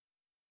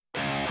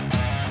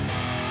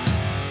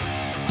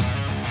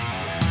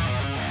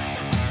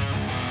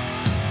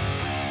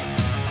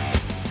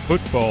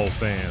football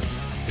fans.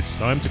 It's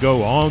time to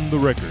go on the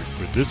record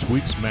for this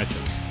week's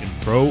matchups in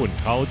pro and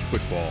college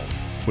football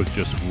with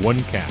just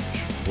one catch.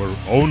 We're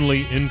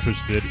only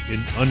interested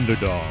in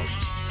underdogs.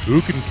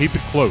 Who can keep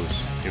it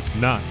close, if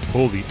not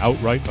pull the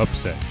outright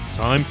upset?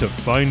 Time to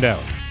find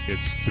out.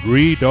 It's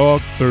Three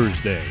Dog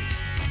Thursday.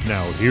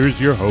 Now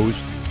here's your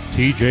host,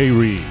 TJ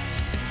Reeves.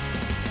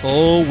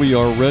 Oh, we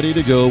are ready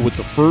to go with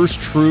the first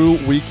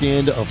true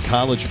weekend of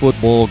college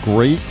football.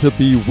 Great to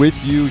be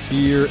with you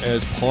here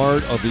as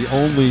part of the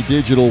only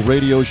digital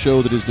radio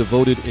show that is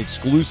devoted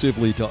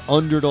exclusively to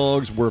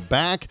underdogs. We're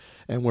back,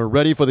 and we're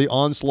ready for the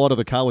onslaught of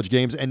the college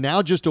games. And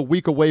now just a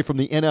week away from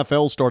the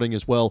NFL starting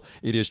as well.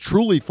 It is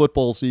truly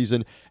football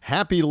season.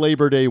 Happy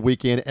Labor Day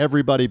weekend.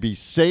 Everybody be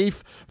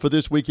safe for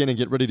this weekend and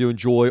get ready to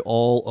enjoy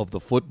all of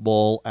the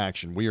football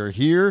action. We are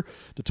here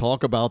to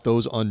talk about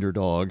those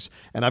underdogs.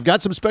 And I've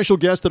got some special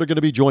guests that are going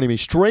to be joining me.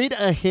 Straight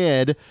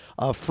ahead,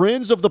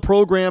 friends of the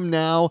program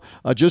now.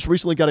 Just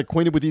recently got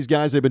acquainted with these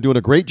guys. They've been doing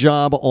a great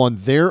job on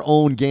their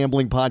own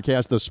gambling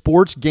podcast, the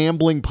Sports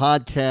Gambling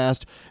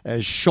Podcast,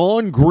 as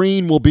Sean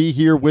Green will be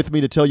here with me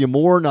to tell you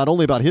more, not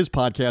only about his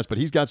podcast, but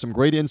he's got some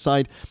great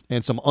insight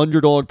and some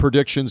underdog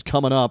predictions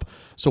coming up.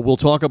 So we'll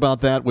talk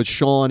about that with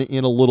Sean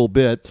in a little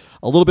bit.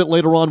 A little bit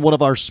later on, one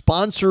of our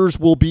sponsors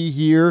will be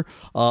here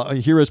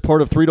as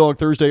part of Three Dog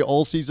Thursday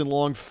all season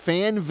long,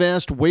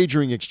 FanVest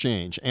Wagering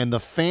Exchange and the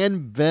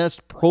FanVest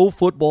Pro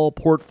Football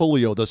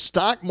Portfolio, the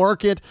stock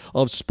market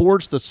of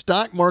sports, the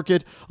stock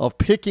market of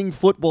picking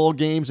football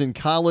games in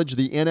college,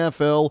 the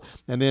NFL,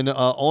 and then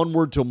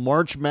onward to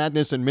March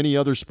Madness and many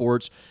other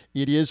sports.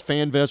 It is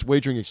FanVest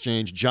Wagering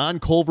Exchange. John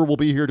Culver will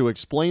be here to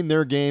explain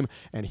their game,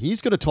 and he's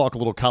going to talk a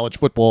little college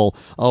football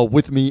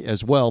with me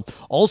as well.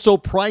 Also,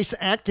 Price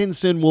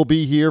Atkinson will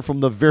be here from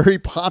the very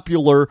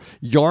popular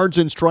Yards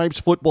and Stripes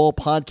football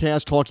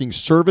podcast, talking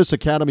Service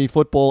Academy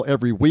football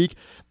every week.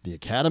 The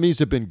academies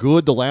have been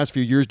good the last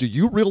few years. Do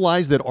you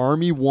realize that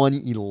Army won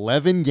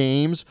 11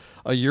 games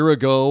a year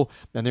ago,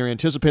 and they're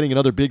anticipating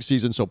another big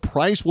season? So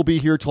Price will be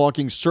here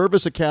talking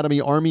Service Academy,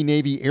 Army,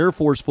 Navy, Air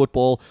Force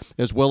football,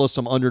 as well as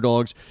some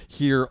underdogs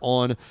here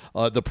on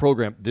the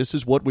program. This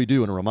is what we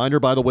do. And a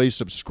reminder, by the way,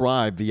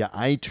 subscribe via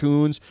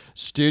iTunes,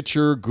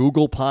 Stitcher,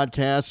 Google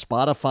Podcasts,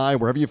 Spotify,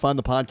 wherever you find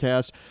the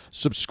podcast.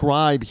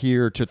 Subscribe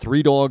here to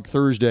Three Dog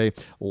Thursday.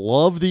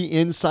 Love the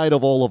insight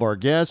of all of our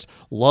guests.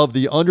 Love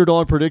the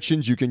underdog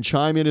predictions. You can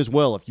chime in as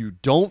well. If you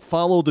don't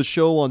follow the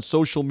show on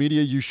social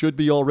media, you should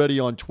be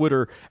already on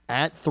Twitter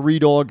at Three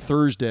Dog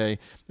Thursday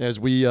as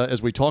we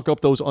talk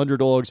up those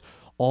underdogs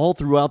all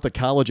throughout the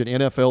college and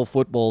NFL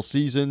football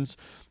seasons.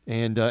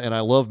 And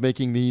I love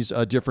making these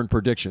different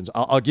predictions.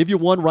 I'll give you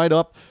one right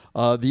up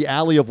the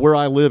alley of where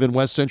I live in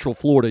West Central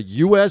Florida.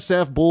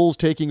 USF Bulls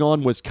taking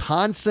on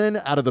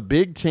Wisconsin out of the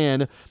Big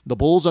Ten. The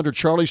Bulls under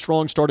Charlie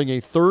Strong starting a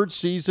third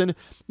season.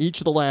 Each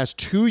of the last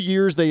 2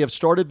 years, they have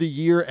started the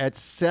year at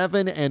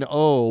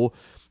 7-0.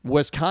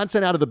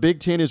 Wisconsin out of the Big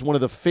Ten is one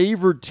of the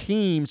favored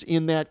teams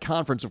in that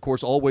conference. Of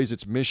course, always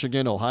it's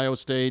Michigan, Ohio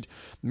State,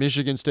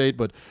 Michigan State,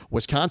 but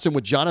Wisconsin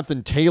with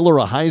Jonathan Taylor,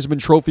 a Heisman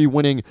Trophy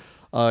winning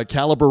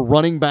caliber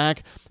running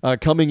back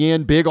coming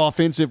in, big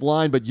offensive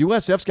line, but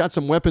USF's got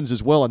some weapons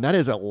as well, and that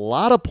is a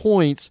lot of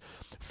points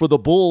for the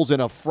Bulls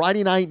in a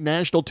Friday night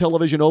national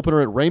television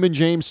opener at Raymond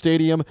James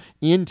Stadium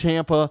in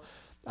Tampa.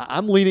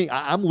 I'm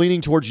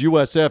leaning towards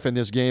USF in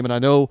this game, and I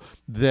know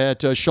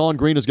that Sean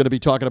Green is going to be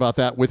talking about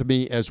that with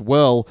me as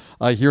well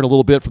here in a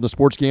little bit from the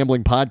Sports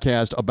Gambling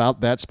Podcast about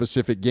that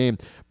specific game.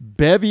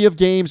 Bevy of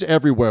games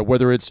everywhere,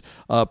 whether it's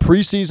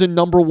preseason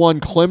number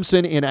one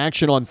Clemson in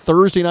action on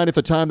Thursday night at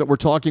the time that we're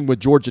talking with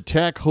Georgia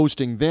Tech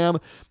hosting them.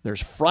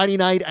 There's Friday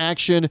night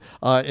action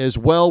as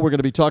well. We're going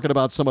to be talking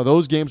about some of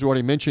those games. We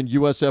already mentioned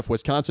USF,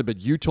 Wisconsin,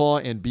 but Utah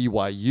and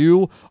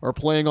BYU are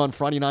playing on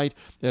Friday night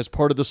as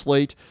part of the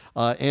slate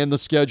and the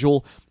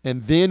schedule.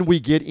 And then we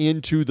get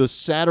into the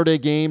Saturday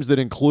games that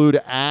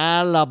include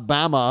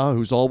Alabama,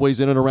 who's always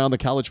in and around the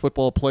college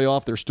football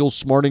playoff. They're still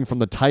smarting from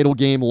the title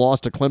game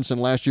lost to Clemson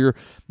last year.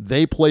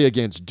 They play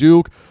against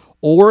Duke.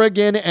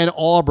 Oregon and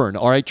Auburn.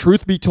 All right,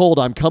 truth be told,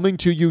 I'm coming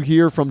to you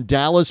here from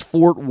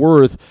Dallas-Fort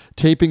Worth,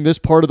 taping this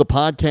part of the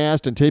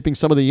podcast and taping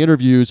some of the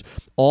interviews.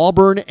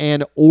 Auburn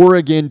and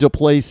Oregon to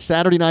play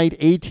Saturday night,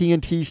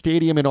 AT&T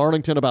Stadium in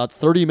Arlington, about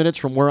 30 minutes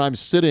from where I'm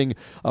sitting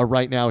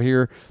right now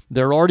here.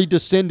 They're already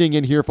descending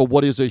in here for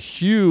what is a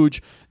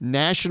huge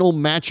national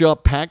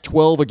matchup,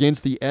 Pac-12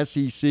 against the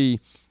SEC.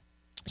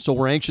 So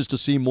we're anxious to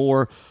see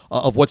more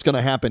of what's going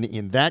to happen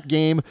in that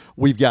game.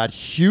 We've got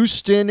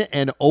Houston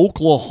and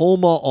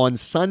Oklahoma on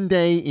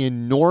Sunday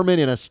in Norman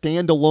in a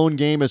standalone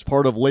game as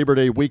part of Labor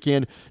Day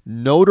weekend.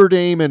 Notre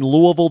Dame and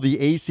Louisville, the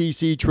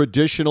ACC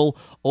traditional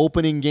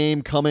opening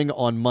game coming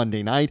on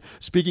Monday night.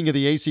 Speaking of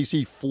the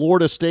ACC,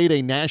 Florida State,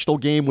 a national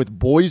game with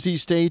Boise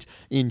State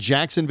in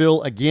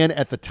Jacksonville. Again,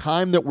 at the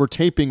time that we're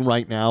taping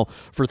right now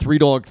for Three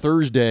Dog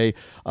Thursday,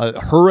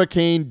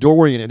 Hurricane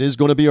Dorian, it is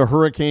going to be a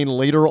hurricane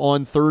later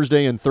on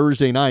Thursday and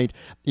Thursday night,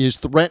 is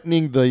threatening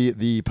threatening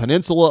the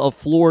peninsula of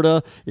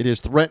Florida. It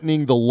is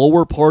threatening the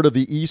lower part of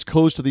the east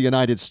coast of the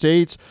United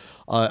States.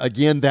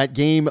 Again, that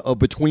game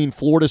between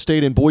Florida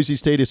State and Boise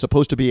State is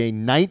supposed to be a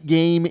night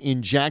game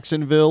in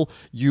Jacksonville.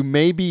 You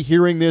may be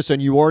hearing this, and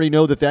you already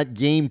know that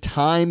game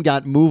time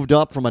got moved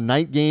up from a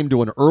night game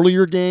to an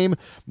earlier game.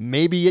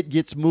 Maybe it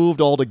gets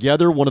moved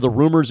altogether. One of the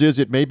rumors is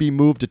it may be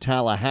moved to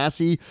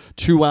Tallahassee,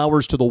 2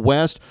 hours to the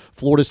west,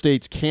 Florida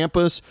State's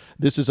campus.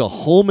 This is a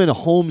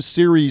home-and-home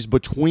series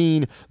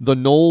between the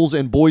Noles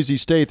and Boise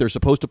State. They're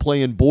supposed to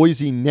play in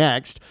Boise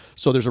next,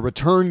 so there's a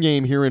return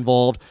game here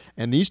involved.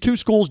 And these two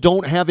schools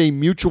don't have a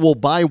mutual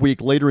bye week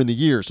later in the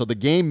year. So the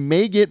game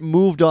may get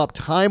moved up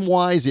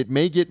time-wise. It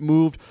may get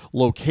moved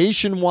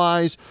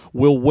location-wise.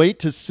 We'll wait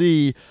to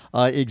see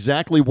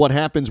exactly what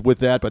happens with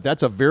that. But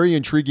that's a very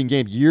intriguing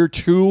game. Year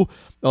 2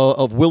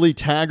 of Willie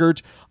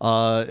Taggart.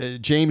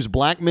 James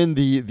Blackman,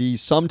 the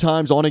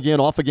sometimes on-again,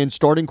 off-again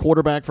starting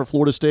quarterback for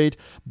Florida State.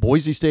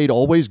 Boise State,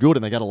 always good,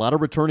 and they got a lot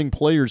of returning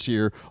players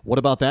here. What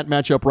about that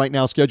matchup right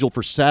now scheduled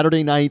for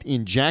Saturday night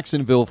in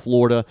Jacksonville,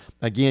 Florida?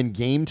 Again,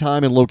 game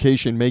time and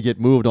location may get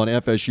moved on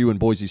FSU and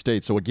Boise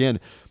State. So again,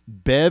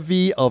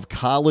 bevy of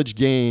college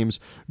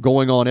games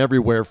going on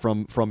everywhere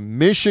from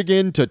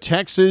Michigan to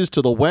Texas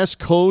to the West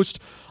Coast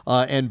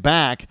and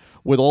back,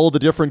 with all the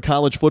different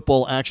college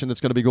football action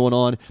that's going to be going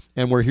on,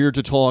 and we're here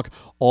to talk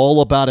all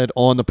about it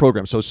on the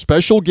program. So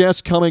special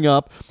guests coming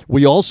up.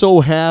 We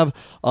also have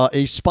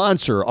a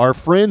sponsor. Our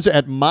friends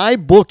at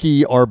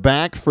MyBookie are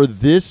back for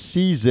this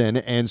season,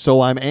 and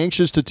so I'm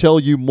anxious to tell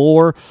you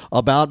more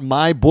about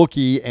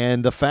MyBookie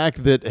and the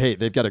fact that, hey,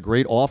 they've got a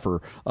great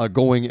offer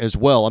going as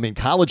well. I mean,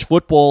 college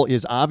football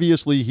is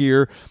obviously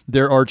here.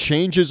 There are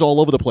changes all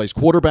over the place.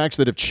 Quarterbacks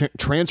that have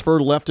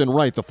transferred left and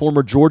right. The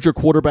former Georgia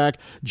quarterback,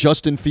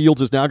 Justin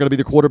Fields, is now going to be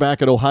the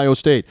quarterback at Ohio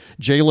State.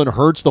 Jalen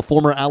Hurts, the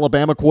former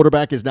Alabama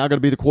quarterback, is now going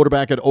to be the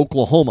quarterback at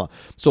Oklahoma.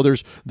 So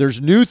there's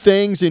new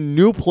things in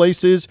new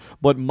places,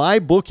 but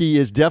MyBookie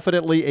is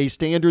definitely a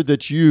standard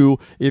that you,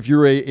 if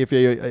you're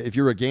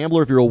a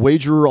gambler, if you're a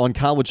wagerer on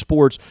college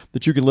sports,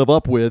 that you can live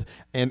up with.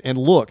 And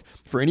look,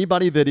 for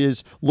anybody that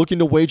is looking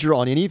to wager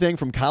on anything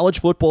from college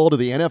football to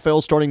the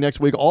NFL starting next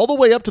week, all the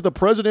way up to the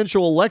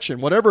presidential election,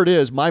 whatever it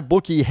is,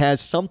 MyBookie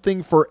has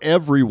something for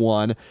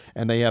everyone,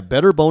 and they have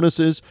better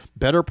bonuses,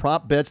 better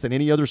prop bets than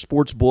any other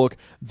sports book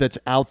that's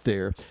out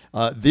there.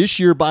 This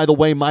year, by the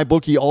way,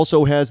 MyBookie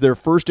also has their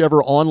first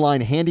ever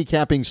online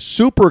handicapping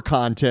super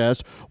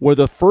contest where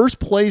the first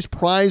place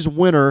prize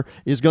winner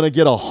is going to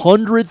get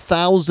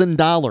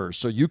 $100,000.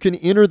 So you can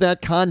enter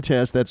that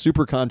contest, that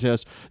super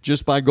contest,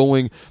 just by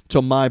going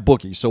to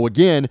MyBookie. So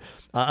again,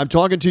 I'm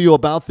talking to you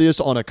about this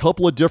on a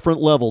couple of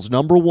different levels.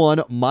 Number one,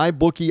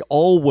 MyBookie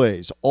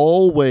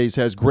always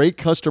has great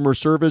customer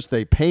service.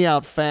 They pay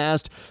out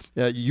fast.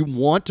 You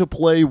want to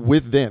play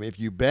with them. If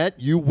you bet,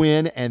 you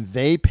win, and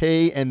they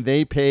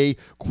pay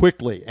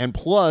quickly. And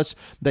plus,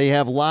 they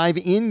have live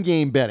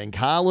in-game betting,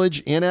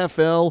 college,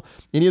 NFL,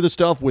 any of the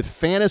stuff with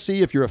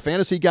fantasy. If you're a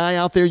fantasy guy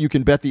out there, you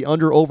can bet the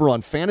under-over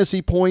on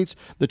fantasy points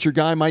that your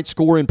guy might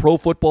score in pro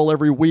football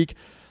every week.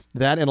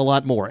 That and a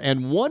lot more.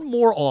 And one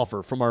more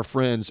offer from our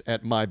friends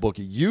at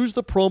MyBookie. Use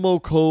the promo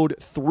code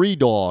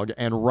 3DOG,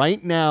 and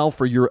right now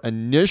for your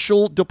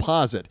initial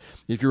deposit,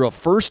 if you're a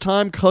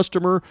first-time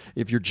customer,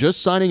 if you're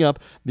just signing up,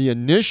 the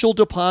initial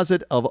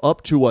deposit of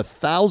up to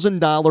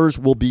 $1,000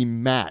 will be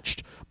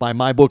matched by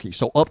MyBookie.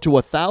 So up to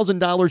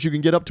 $1,000, you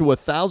can get up to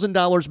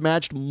 $1,000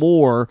 matched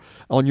more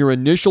on your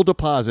initial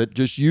deposit.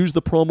 Just use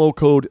the promo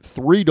code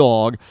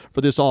 3DOG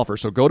for this offer.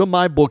 So go to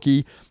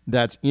MyBookie.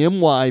 That's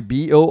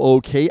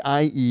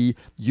MyBookie.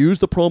 Use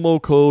the promo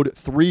code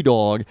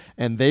 3DOG,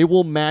 and they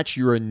will match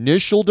your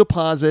initial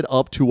deposit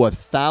up to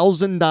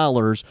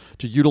 $1,000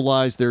 to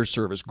utilize their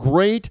service.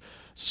 Great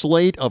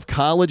slate of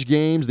college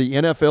games. The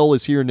NFL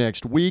is here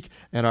next week,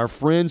 and our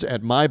friends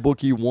at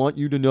MyBookie want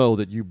you to know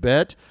that you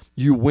bet,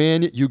 you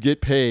win, you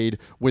get paid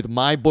with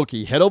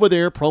MyBookie. Head over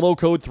there, promo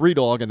code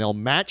 3DOG, and they'll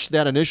match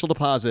that initial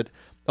deposit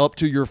up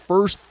to your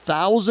first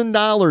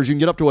 $1,000. You can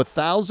get up to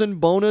 $1,000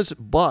 bonus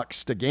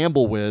bucks to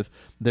gamble with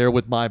there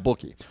with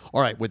MyBookie.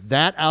 All right, with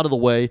that out of the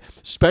way,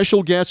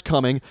 special guest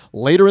coming.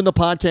 Later in the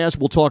podcast,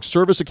 we'll talk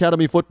Service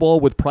Academy football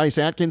with Price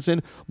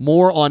Atkinson.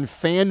 More on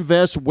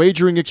FanVest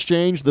Wagering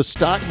Exchange, the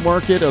stock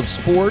market of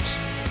sports.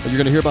 You're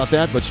going to hear about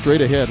that, but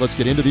straight ahead, let's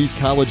get into these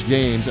college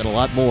games and a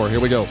lot more. Here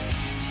we go.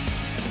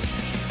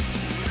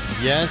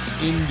 Yes,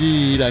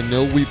 indeed. I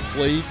know we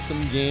played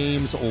some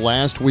games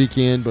last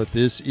weekend, but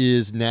this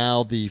is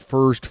now the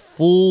first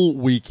full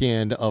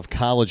weekend of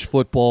college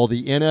football.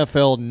 The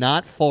NFL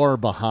not far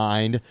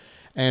behind.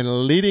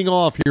 And leading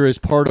off here is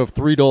part of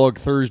 3Dog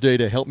Thursday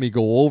to help me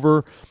go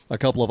over a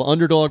couple of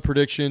underdog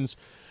predictions.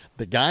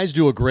 The guys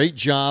do a great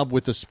job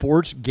with the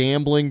Sports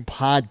Gambling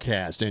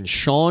Podcast, and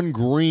Sean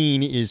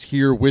Green is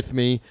here with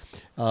me.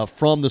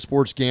 from the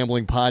Sports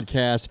Gambling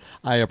Podcast.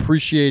 I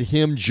appreciate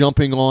him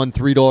jumping on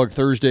Three Dog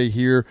Thursday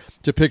here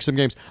to pick some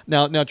games.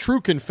 Now,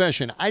 true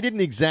confession, I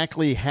didn't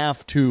exactly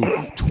have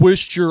to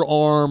twist your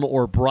arm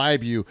or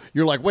bribe you.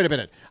 You're like, wait a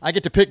minute, I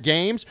get to pick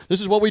games?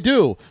 This is what we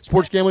do.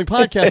 Sports Gambling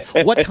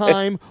Podcast. What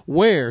time,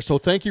 where? So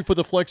thank you for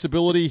the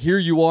flexibility. Here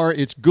you are.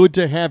 It's good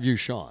to have you,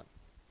 Sean.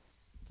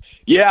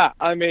 Yeah,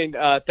 I mean,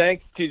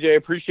 thanks, TJ.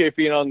 Appreciate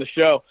being on the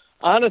show.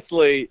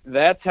 Honestly,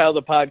 that's how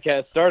the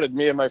podcast started.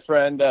 Me and my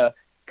friend,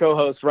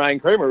 co-host Ryan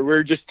Kramer, we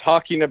were just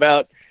talking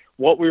about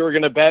what we were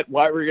going to bet,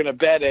 why we were going to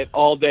bet it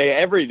all day,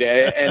 every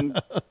day, and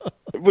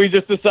we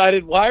just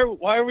decided, why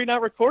are we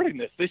not recording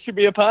this? This should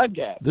be a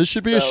podcast. This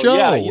should be a show.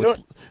 Yeah,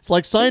 it's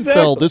like Seinfeld.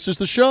 Exactly. This is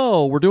the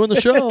show. We're doing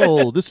the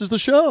show. This is the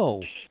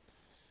show.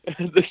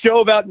 The show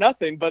about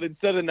nothing, but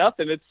instead of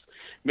nothing, it's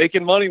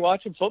making money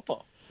watching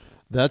football.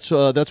 That's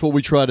what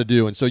we try to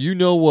do. And so you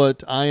know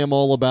what I am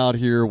all about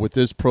here with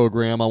this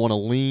program. I want to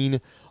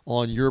lean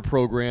on your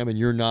program and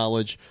your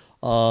knowledge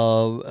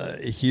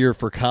here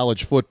for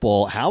college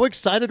football. How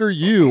excited are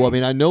you? I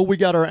mean, I know we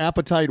got our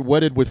appetite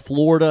whetted with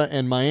Florida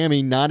and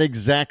Miami. Not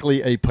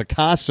exactly a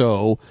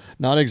Picasso,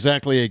 not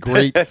exactly a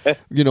great,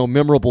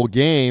 memorable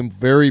game.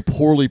 Very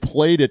poorly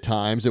played at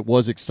times. It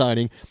was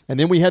exciting. And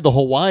then we had the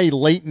Hawaii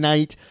late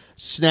night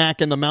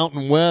snack in the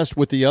Mountain West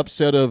with the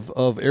upset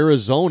of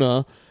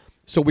Arizona.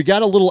 So we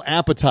got a little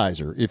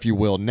appetizer, if you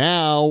will.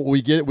 Now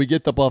we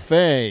get the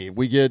buffet.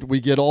 We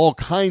get all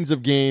kinds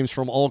of games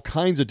from all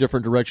kinds of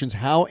different directions.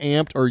 How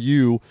amped are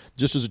you,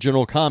 just as a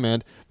general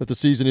comment, that the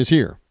season is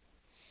here?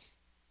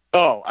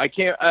 Oh, I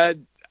can't.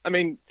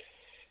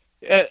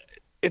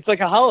 It's like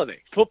a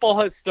holiday. Football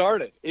has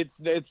started.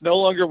 It's no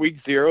longer week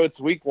 0. It's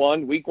week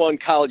 1. Week 1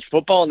 college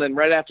football, and then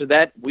right after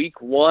that, week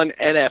 1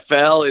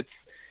 NFL.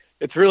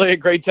 It's really a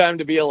great time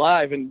to be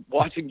alive and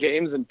watching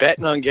games and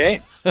betting on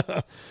games.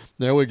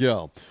 There we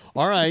go.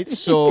 All right,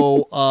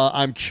 so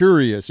I'm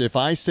curious. If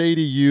I say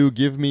to you,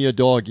 give me a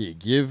doggy,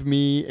 give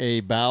me a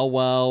Bow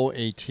Wow,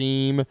 a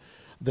team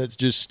that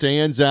just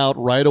stands out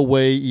right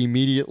away,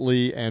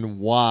 immediately, and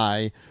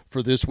why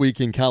for this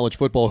week in college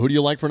football, who do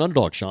you like for an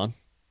underdog, Sean?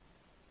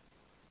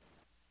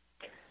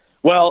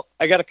 Well,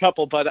 I got a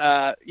couple, but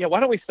why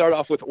don't we start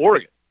off with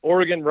Oregon?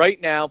 Oregon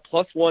right now,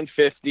 plus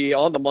 150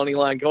 on the money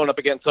line going up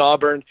against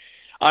Auburn.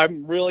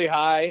 I'm really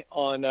high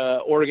on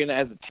Oregon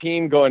as a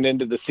team going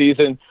into the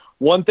season.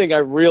 One thing I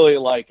really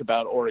like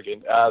about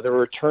Oregon, they're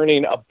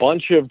returning a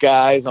bunch of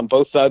guys on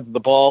both sides of the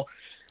ball.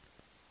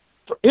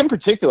 In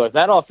particular,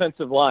 that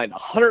offensive line,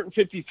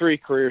 153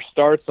 career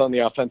starts on the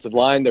offensive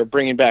line. They're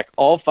bringing back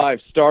all 5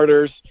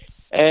 starters.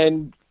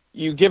 And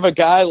you give a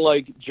guy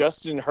like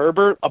Justin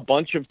Herbert a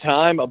bunch of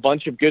time, a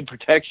bunch of good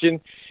protection.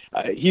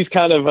 He's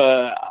kind of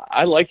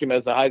I like him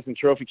as a Heisman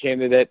Trophy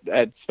candidate,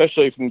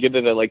 especially if you can get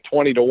it at like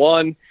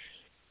 20-1.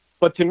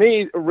 But to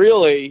me,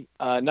 really,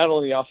 not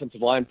only the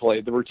offensive line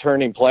play, the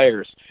returning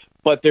players,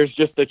 but there's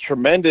just a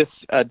tremendous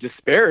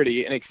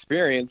disparity in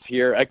experience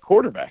here at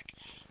quarterback.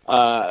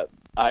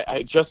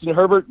 Justin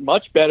Herbert,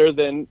 much better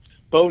than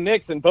Bo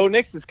Nix. And Bo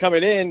Nix is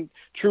coming in,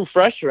 true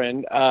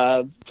freshman,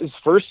 his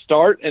first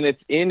start, and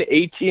it's in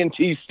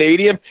AT&T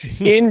Stadium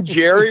in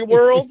Jerry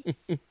World.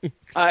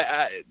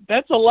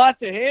 That's a lot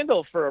to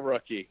handle for a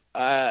rookie.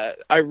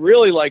 I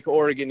really like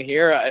Oregon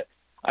here.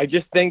 I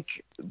just think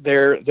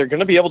they're going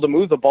to be able to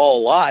move the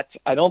ball a lot.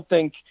 I don't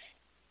think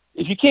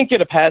if you can't get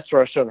a pass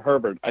rush on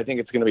Herbert, I think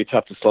it's going to be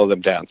tough to slow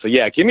them down. So,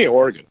 yeah, give me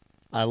Oregon.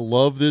 I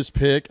love this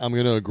pick. I'm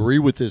going to agree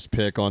with this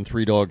pick on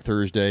Three Dog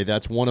Thursday.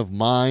 That's one of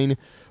mine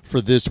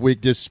for this week,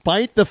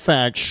 despite the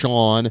fact,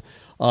 Sean,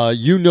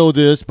 you know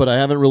this, but I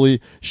haven't really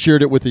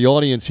shared it with the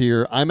audience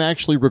here. I'm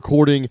actually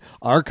recording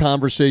our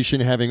conversation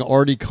having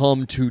already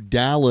come to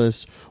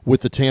Dallas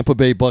with the Tampa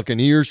Bay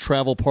Buccaneers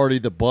travel party.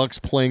 The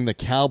Bucs playing the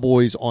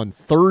Cowboys on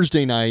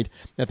Thursday night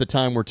at the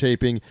time we're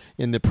taping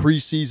in the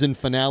preseason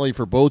finale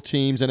for both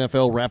teams.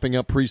 NFL wrapping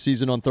up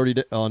preseason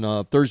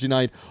on Thursday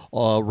night.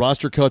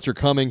 Roster cuts are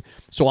coming.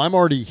 So I'm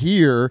already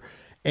here.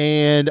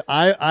 And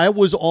I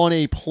was on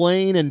a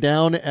plane and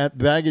down at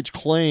baggage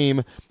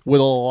claim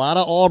with a lot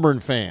of Auburn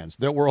fans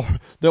that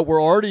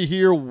were already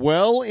here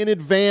well in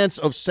advance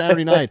of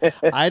Saturday night.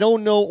 I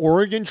don't know.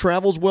 Oregon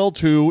travels well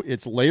too.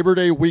 It's Labor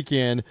Day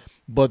weekend,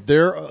 but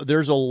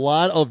there's a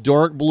lot of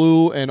dark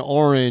blue and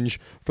orange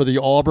for the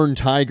Auburn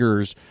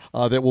Tigers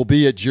that will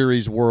be at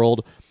Jerry's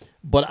World.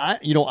 But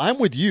I'm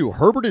with you.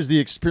 Herbert is the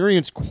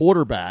experienced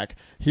quarterback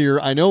here.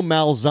 I know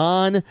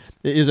Malzahn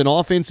is an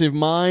offensive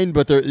mind,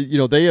 but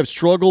they have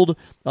struggled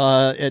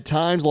at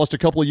times. Lost a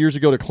couple of years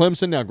ago to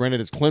Clemson. Now,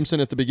 granted, it's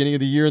Clemson at the beginning of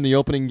the year in the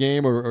opening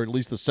game, or at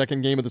least the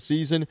second game of the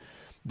season.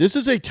 This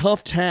is a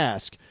tough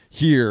task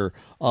here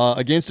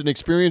against an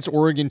experienced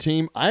Oregon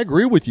team. I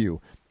agree with you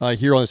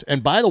here on this.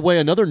 And by the way,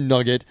 another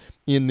nugget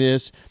in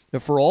this,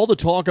 for all the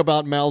talk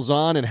about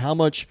Malzahn and how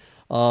much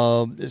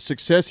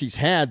success he's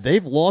had,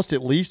 they've lost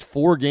at least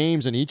 4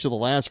 games in each of the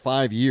last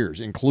 5 years,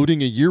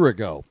 including a year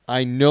ago.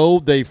 I know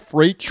they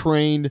freight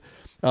trained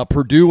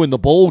Purdue in the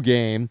bowl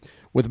game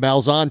with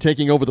Malzahn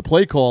taking over the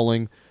play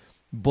calling,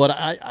 but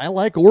I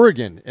like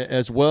Oregon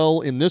as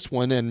well in this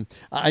one. And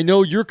I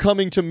know you're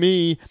coming to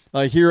me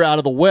here out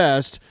of the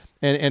West,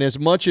 and as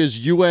much as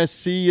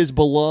USC is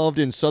beloved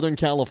in Southern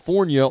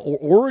California,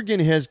 Oregon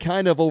has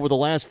kind of over the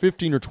last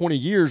 15 or 20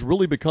 years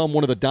really become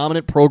one of the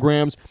dominant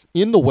programs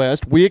in the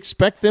West. We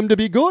expect them to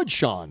be good,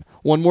 Sean,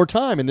 one more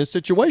time in this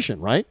situation,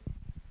 right?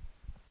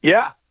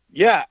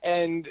 Yeah,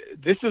 and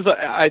this is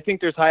I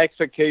think there's high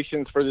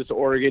expectations for this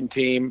Oregon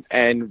team,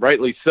 and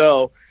rightly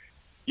so.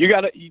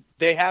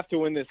 They have to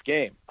win this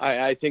game.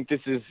 I think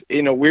this is,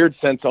 in a weird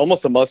sense,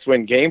 almost a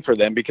must-win game for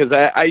them, because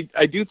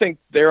I do think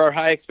there are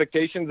high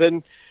expectations,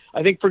 and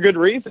I think for good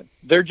reason.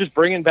 They're just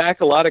bringing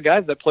back a lot of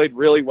guys that played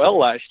really well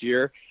last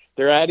year.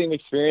 They're adding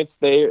experience.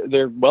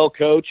 They're well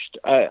coached.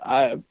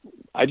 I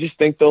just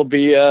think they'll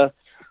be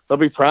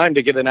primed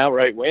to get an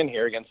outright win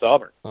here against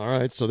Auburn. All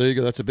right, so there you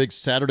go. That's a big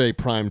Saturday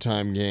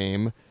primetime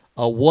game.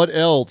 What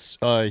else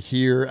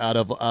here out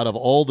of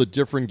all the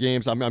different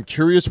games? I'm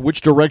curious which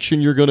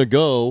direction you're going to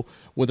go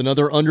with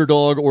another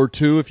underdog or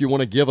two, if you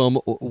want to give them.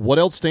 What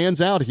else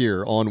stands out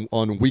here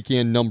on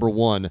weekend number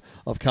 1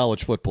 of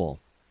college football?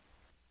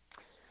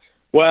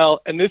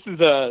 Well, and this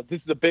is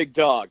a big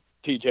dog,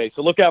 TJ.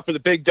 So look out for the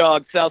big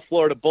dog, South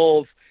Florida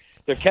Bulls.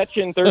 They're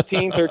catching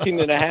 13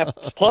 and a half,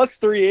 plus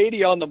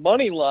 380 on the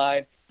money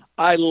line.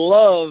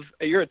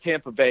 You're a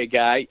Tampa Bay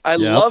guy. I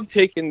love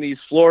taking these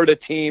Florida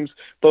teams,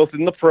 both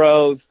in the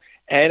pros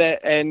and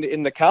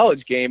in the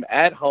college game,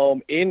 at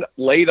home in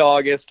late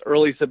August,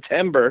 early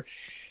September,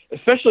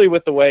 especially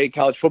with the way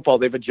college football,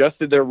 they've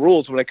adjusted their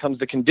rules when it comes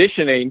to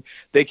conditioning.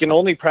 They can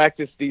only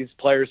practice these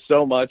players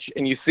so much,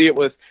 and you see it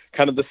with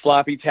kind of the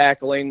sloppy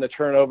tackling, the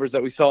turnovers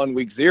that we saw in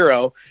week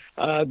 0.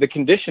 The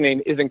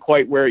conditioning isn't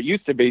quite where it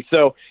used to be.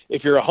 So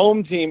if you're a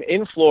home team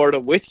in Florida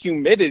with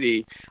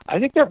humidity, I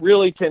think that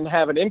really can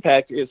have an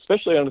impact,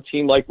 especially on a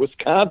team like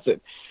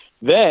Wisconsin.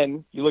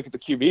 Then you look at the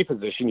QB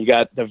position. You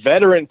got the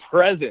veteran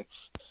presence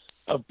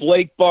of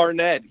Blake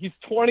Barnett. He's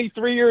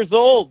 23 years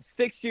old,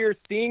 6-year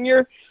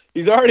senior.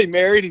 He's already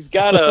married. He's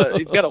got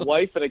a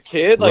wife and a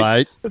kid.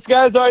 Right. This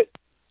guy's already.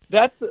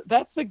 That's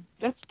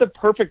the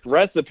perfect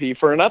recipe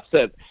for an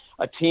upset.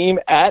 A team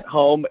at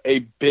home, a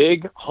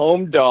big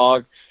home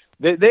dog.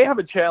 They have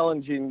a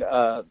challenging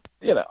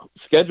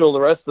schedule the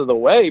rest of the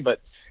way,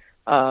 but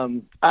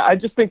I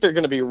just think they're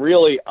going to be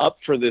really up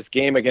for this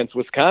game against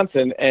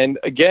Wisconsin. And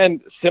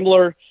again,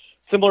 similar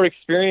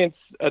experience,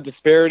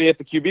 disparity at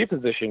the QB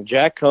position.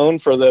 Jack Cohn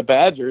for the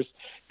Badgers,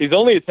 he's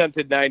only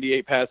attempted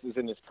 98 passes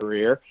in his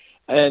career.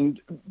 And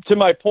to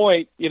my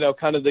point,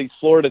 kind of these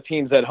Florida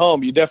teams at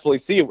home, you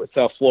definitely see it with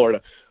South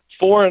Florida.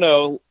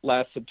 4-0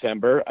 last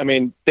September. I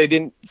mean, they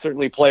didn't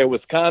certainly play at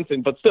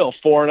Wisconsin, but still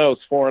 4-0 is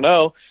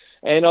 4-0.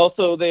 And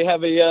also they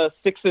have a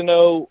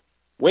 6-0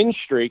 win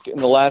streak in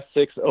the last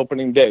 6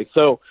 opening days.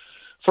 So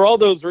for all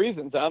those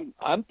reasons,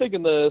 I'm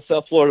thinking the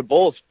South Florida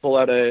Bulls pull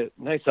out a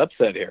nice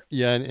upset here.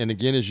 Yeah, and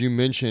again, as you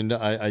mentioned,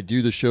 I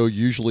do the show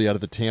usually out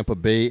of the Tampa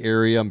Bay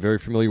area. I'm very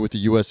familiar with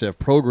the USF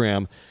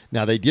program.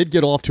 Now, they did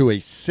get off to a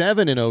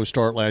 7-0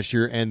 start last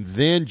year and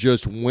then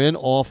just went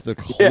off the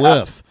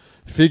cliff.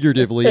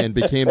 Figuratively, and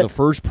became the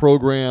first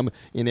program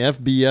in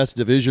FBS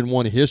Division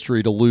I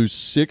history to lose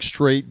 6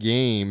 straight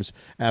games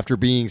after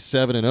being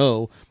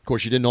 7-0. Of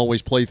course, you didn't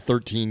always play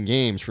 13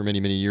 games for many,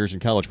 many years in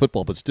college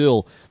football, but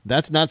still,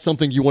 that's not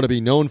something you want to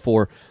be known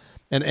for.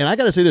 And I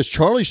got to say this,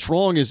 Charlie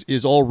Strong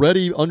is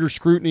already under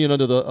scrutiny and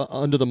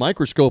under the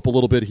microscope a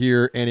little bit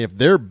here, and if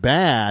they're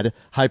bad,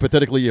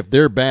 hypothetically,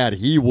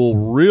 he will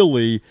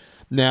really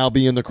now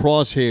be in the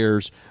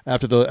crosshairs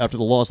after the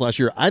loss last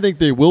year. I think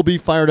they will be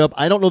fired up.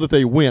 I don't know that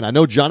they win. I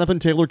know Jonathan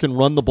Taylor can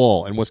run the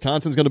ball, and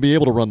Wisconsin's going to be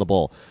able to run the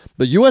ball.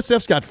 But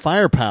USF's got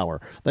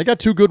firepower. They got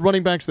 2 good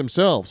running backs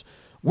themselves.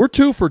 We're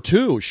 2 for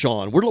 2,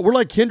 Sean. We're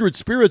like kindred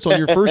spirits on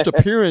your first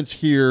appearance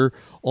here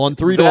on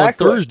 3 Dog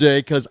Thursday,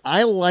 because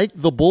I like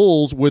the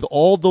Bulls with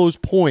all those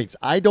points.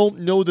 I don't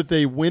know that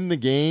they win the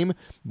game,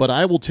 but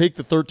I will take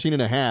the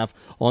 13.5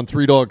 on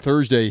 3 Dog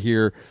Thursday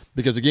here,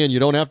 because again, you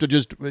don't have to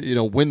just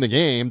win the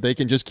game. They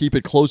can just keep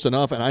it close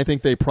enough, and I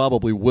think they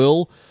probably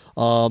will.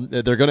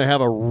 They're going to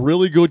have a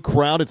really good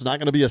crowd. It's not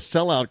going to be a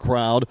sellout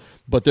crowd,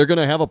 but they're going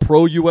to have a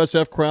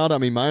pro-USF crowd. I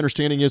mean, my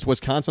understanding is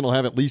Wisconsin will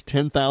have at least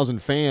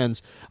 10,000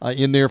 fans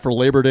in there for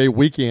Labor Day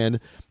weekend.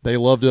 They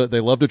love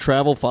to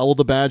travel, follow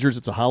the Badgers.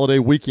 It's a holiday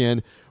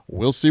weekend.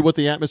 We'll see what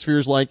the atmosphere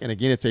is like. And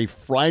again, it's a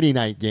Friday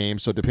night game,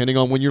 so depending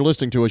on when you're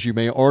listening to us, you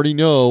may already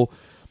know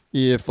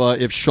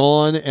if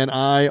Sean and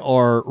I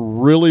are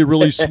really,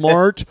 really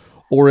smart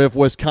or if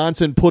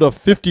Wisconsin put a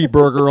 50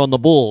 burger on the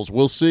Bulls.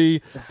 We'll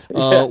see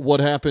what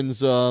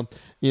happens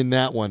in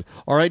that one.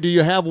 All right, do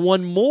you have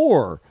one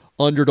more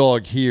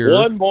underdog here?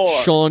 One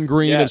more. Sean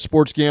Green of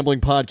Sports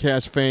Gambling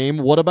Podcast fame.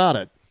 What about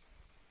it?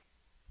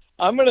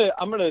 I'm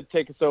gonna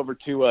take us over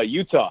to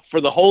Utah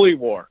for the Holy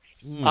War.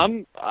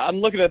 I'm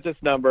looking at this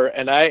number,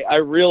 and I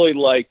really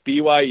like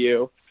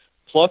BYU.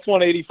 Plus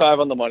 185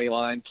 on the money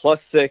line, plus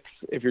 6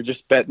 if you're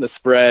just betting the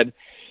spread.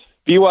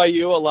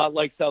 BYU, a lot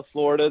like South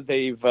Florida,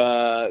 they've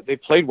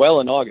played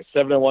well in August,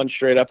 7-1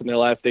 straight up in their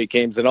last 8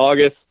 games in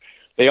August.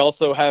 They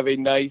also have a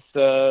nice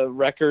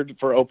record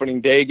for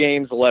opening day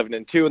games,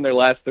 11-2 in their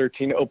last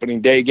 13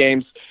 opening day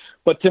games.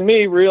 But to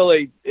me,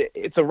 really,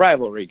 it's a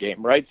rivalry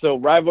game, right? So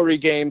rivalry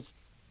games,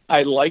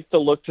 I like to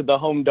look to the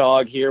home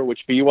dog here, which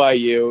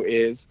BYU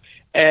is.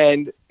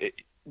 And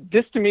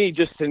this, to me,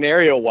 just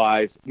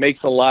scenario-wise,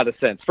 makes a lot of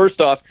sense. First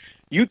off,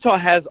 Utah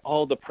has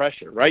all the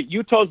pressure, right?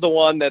 Utah's the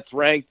one that's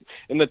ranked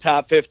in the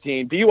top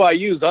 15.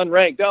 BYU's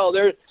unranked. Oh,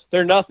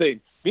 they're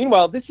nothing.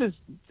 Meanwhile, this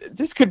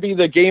could be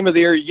the game of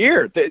the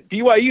year.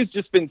 BYU's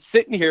just been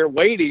sitting here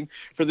waiting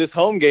for this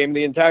home game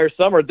the entire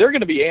summer. They're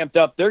going to be amped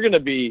up. They're going to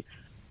be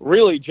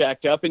really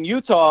jacked up. And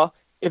Utah,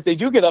 if they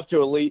do get out to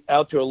a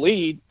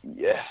lead,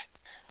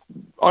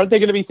 aren't they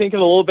going to be thinking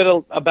a little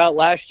bit about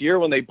last year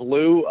when they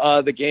blew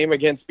the game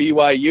against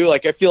BYU?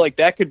 Like, I feel like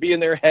that could be in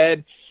their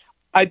head.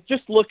 I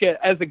just look at,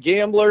 as a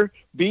gambler,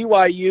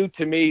 BYU,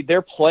 to me,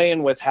 they're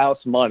playing with house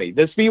money.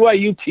 This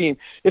BYU team,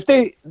 if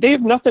they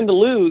have nothing to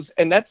lose,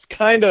 and that's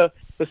kind of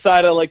the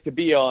side I like to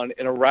be on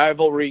in a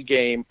rivalry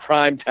game,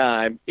 prime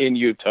time in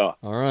Utah.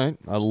 All right.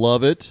 I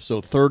love it. So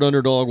third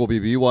underdog will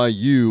be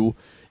BYU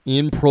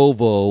in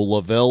Provo,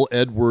 Lavelle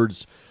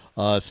Edwards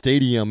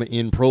Stadium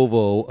in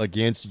Provo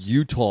against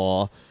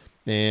Utah.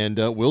 And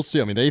we'll see.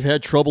 I mean, they've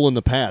had trouble in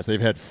the past. They've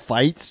had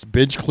fights,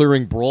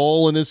 bench-clearing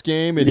brawl in this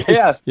game. It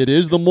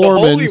is the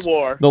Mormons. The Holy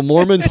War. The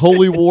Mormons'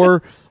 Holy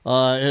War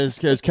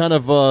has kind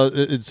of,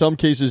 in some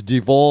cases,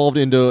 devolved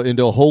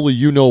into holy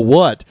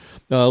you-know-what.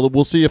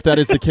 We'll see if that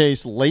is the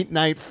case late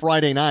night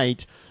Friday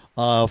night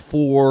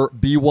for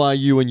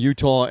BYU and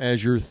Utah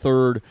as your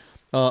third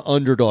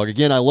underdog.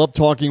 Again, I love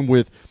talking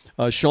with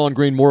Sean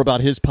Green more about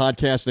his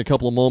podcast in a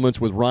couple of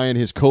moments, with Ryan,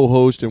 his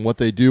co-host, and what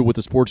they do with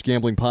the Sports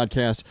Gambling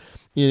Podcast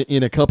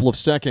in a couple of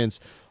seconds.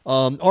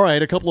 All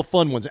right, a couple of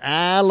fun ones.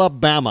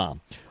 Alabama.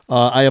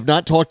 I have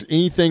not talked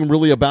anything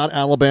really about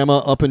Alabama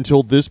up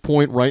until this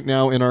point right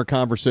now in our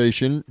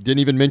conversation. Didn't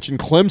even mention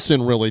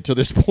Clemson really to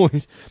this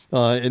point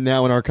and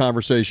now in our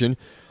conversation.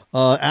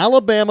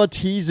 Alabama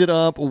tees it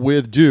up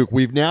with Duke.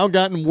 We've now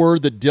gotten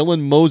word that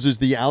Dylan Moses,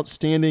 the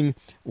outstanding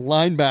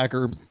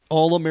linebacker,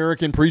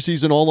 All-American,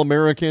 preseason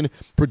All-American,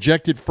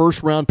 projected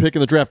first-round pick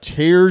in the draft,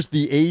 tears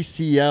the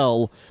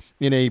ACL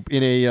in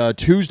a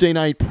Tuesday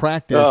night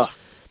practice,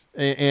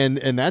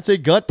 and that's a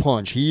gut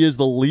punch. He is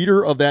the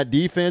leader of that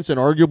defense and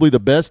arguably the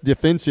best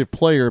defensive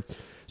player.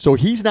 So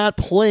he's not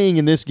playing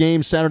in this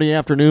game Saturday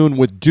afternoon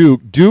with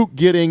Duke. Duke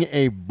getting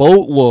a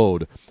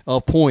boatload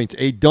of points,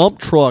 a dump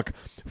truck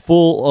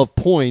full of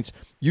points.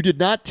 You did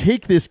not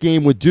take this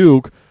game with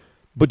Duke,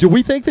 but do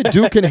we think that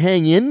Duke can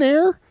hang in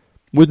there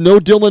with no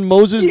Dylan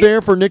Moses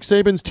there for Nick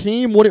Saban's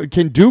team?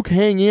 Can Duke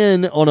hang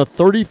in on a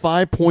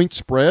 35-point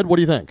spread? What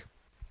do you think?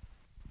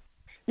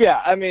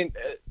 Yeah, I mean,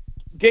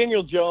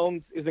 Daniel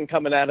Jones isn't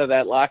coming out of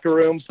that locker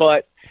room,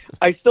 but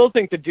I still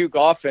think the Duke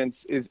offense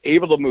is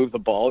able to move the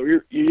ball.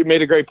 You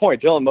made a great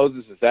point. Dylan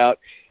Moses is out.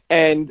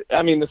 And,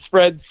 I mean, the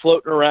spread's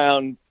floating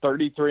around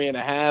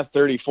 33.5,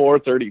 34,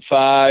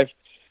 35.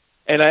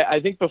 And I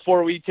think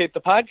before we taped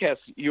the podcast,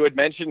 you had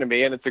mentioned to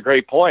me, and it's a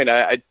great point,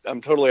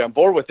 I'm totally on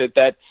board with it,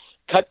 that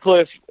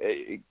Cutcliffe,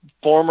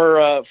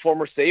 former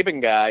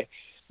Saban guy,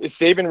 is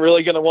Saban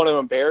really going to want to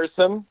embarrass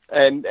him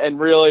and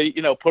really,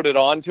 put it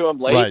on to him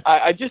late? Right.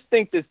 I just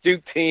think this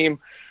Duke team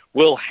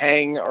will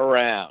hang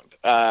around.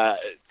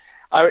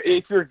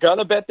 If you're going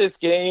to bet this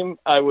game,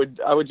 I would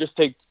just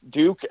take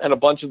Duke and a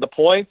bunch of the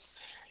points.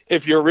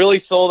 If you're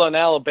really sold on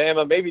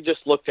Alabama, maybe just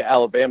look to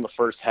Alabama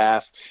first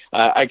half.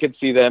 I could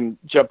see them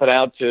jumping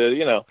out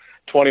to,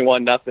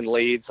 21-0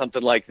 lead,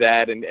 something like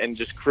that, and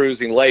just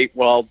cruising late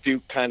while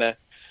Duke kind of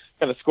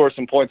score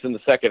some points in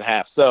the second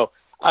half. So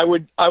I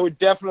would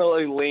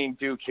definitely lean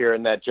Duke here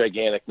in that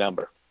gigantic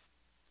number.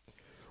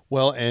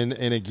 Well, and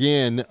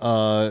again,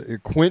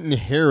 Quentin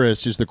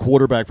Harris is the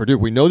quarterback for Duke.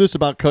 We know this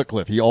about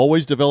Cutcliffe. He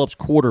always develops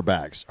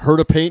quarterbacks.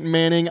 Heard of Peyton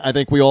Manning? I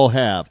think we all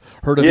have.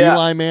 Heard of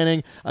Eli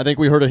Manning? I think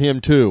we heard of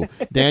him too.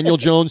 Daniel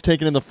Jones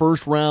taken in the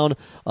first round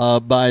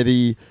by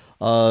the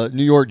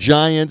New York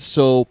Giants.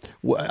 So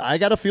I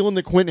got a feeling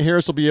that Quentin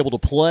Harris will be able to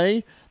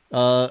play.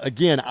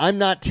 Again, I'm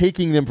not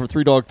taking them for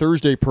Three Dog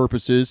Thursday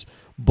purposes.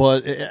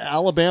 But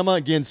Alabama,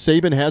 again,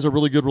 Saban has a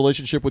really good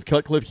relationship with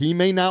Cutcliffe. He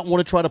may not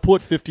want to try to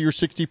put 50 or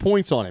 60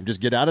 points on him.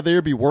 Just get out of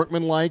there, be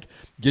workmanlike,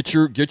 get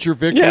your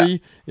victory. Yeah.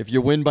 If you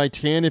win by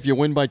 10, if you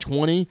win by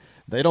 20,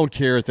 they don't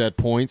care at that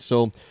point.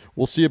 So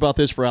we'll see about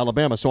this for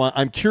Alabama. So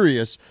I'm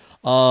curious.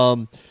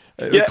 Real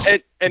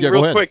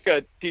quick,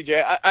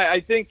 TJ,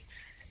 I think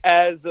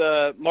as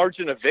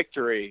margin of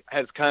victory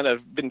has kind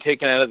of been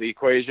taken out of the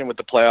equation with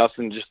the playoffs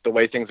and just the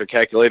way things are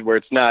calculated, where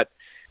it's not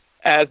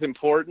as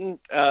important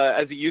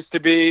as it used to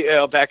be.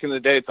 Back in the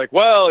day, it's like,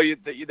 well,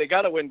 they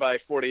got to win by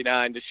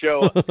 49 to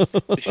show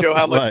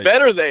how much right.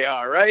 better they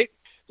are, right?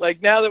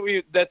 Like now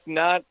that that's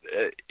not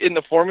in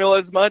the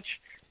formula as much,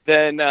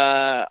 then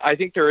I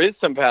think there is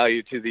some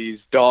value to these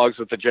dogs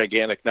with the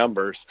gigantic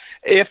numbers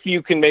if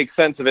you can make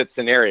sense of it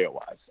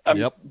scenario-wise.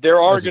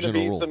 There are going to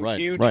be some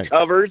huge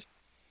covers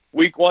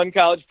week one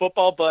college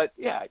football, but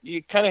yeah,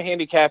 you kind of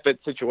handicap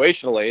it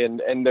situationally,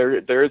 and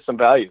there is some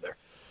value there.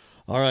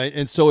 All right,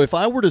 and so if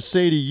I were to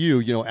say to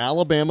you,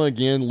 Alabama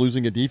again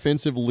losing a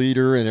defensive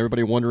leader, and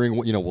everybody wondering,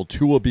 will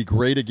Tua be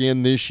great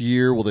again this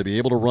year? Will they be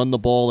able to run the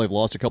ball? They've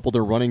lost a couple of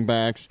their running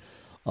backs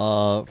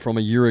from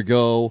a year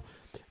ago.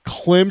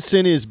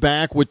 Clemson is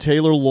back with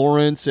Taylor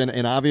Lawrence,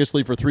 and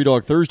obviously for Three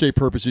Dog Thursday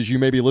purposes, you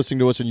may be listening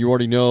to us and you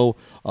already know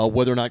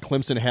whether or not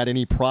Clemson had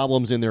any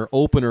problems in their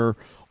opener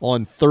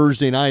on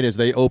Thursday night as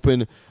they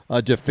open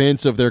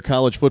defense of their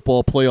college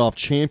football playoff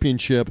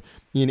championship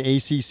in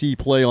ACC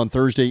play on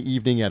Thursday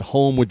evening at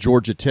home with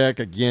Georgia Tech.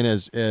 Again,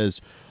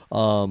 as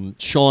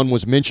Sean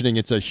was mentioning,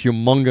 it's a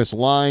humongous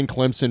line.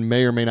 Clemson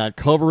may or may not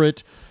cover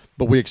it,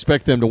 but we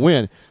expect them to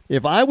win.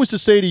 If I was to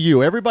say to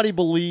you, everybody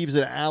believes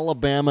that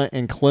Alabama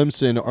and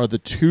Clemson are the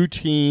two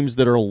teams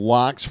that are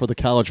locks for the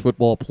college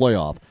football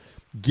playoff.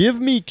 Give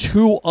me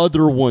two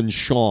other ones,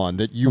 Sean,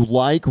 that you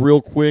like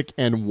real quick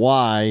and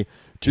why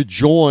to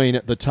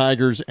join the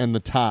Tigers and the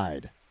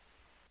Tide.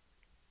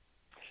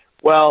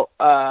 Well,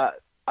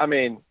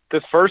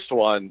 this first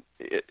one,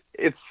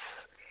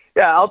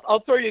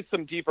 I'll throw you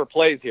some deeper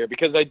plays here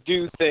because I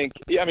do think,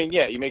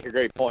 you make a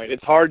great point.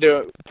 It's hard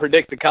to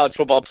predict the college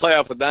football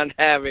playoff without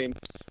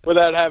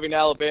having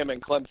Alabama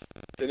and Clemson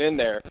in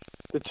there.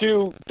 The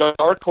two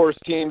dark horse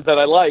teams that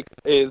I like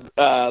is,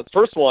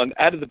 first one,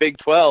 out of the Big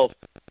 12,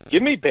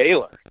 give me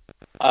Baylor.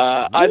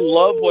 I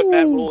love what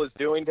Matt Rule is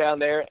doing down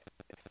there.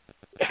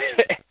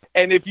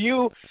 And if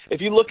you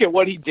look at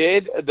what he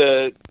did,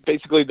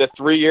 basically the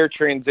 3-year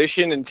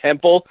transition in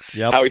Temple,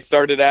 how he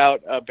started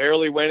out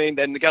barely winning,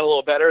 then got a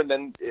little better, and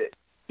then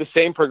the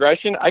same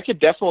progression, I could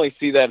definitely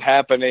see that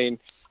happening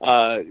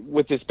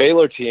with this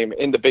Baylor team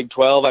in the Big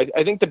 12.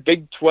 I think the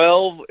Big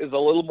 12 is a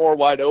little more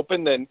wide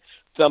open than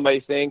some may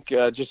think,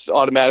 just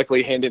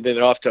automatically handing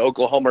it off to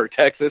Oklahoma or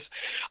Texas.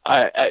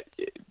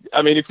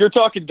 If you're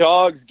talking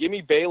dogs, give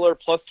me Baylor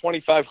plus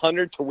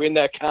 2,500 to win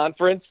that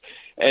conference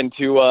and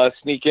to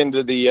sneak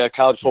into the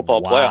college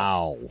football playoff.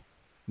 Wow.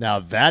 Now,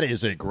 that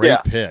is a great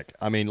pick.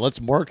 Let's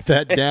mark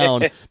that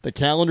down. The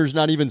calendar's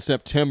not even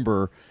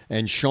September,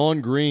 and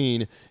Sean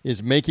Green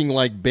is making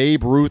like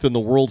Babe Ruth in the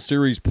World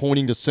Series,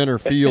 pointing to center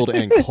field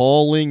and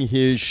calling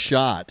his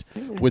shot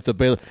with the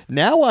Baylor.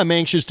 Now I'm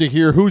anxious to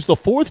hear who's the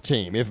fourth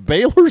team. If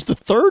Baylor's the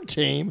third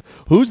team,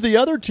 who's the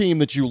other team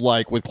that you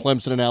like with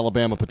Clemson and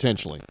Alabama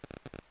potentially?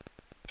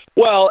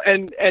 Well,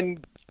 and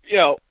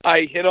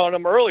I hit on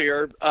them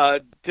earlier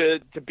to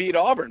beat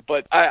Auburn,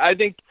 but I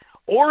think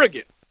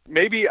Oregon.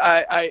 Maybe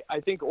I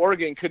think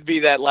Oregon could be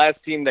that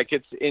last team that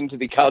gets into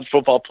the college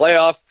football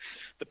playoff.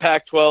 The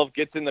Pac-12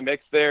 gets in the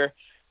mix there.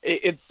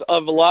 It's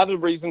of a lot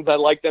of reasons I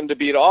like them to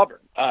beat Auburn.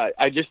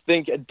 I just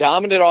think a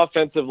dominant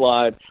offensive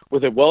line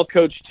with a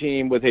well-coached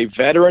team, with a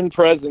veteran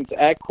presence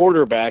at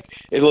quarterback,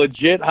 a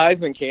legit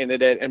Heisman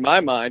candidate in my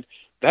mind,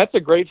 that's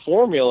a great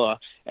formula.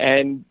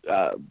 And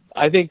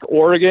I think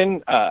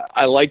Oregon,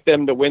 I like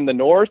them to win the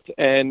North.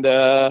 And,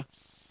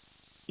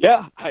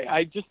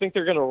 I just think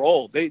they're going to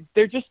roll.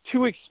 They're just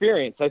too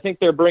experienced. I think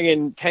they're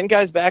bringing 10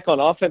 guys back on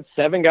offense,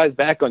 7 guys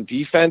back on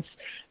defense.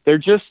 They're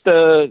just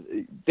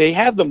they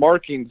have the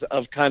markings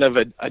of kind of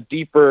a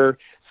deeper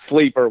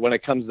sleeper when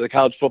it comes to the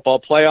college football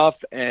playoff.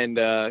 And,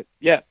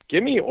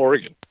 give me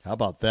Oregon. How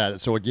about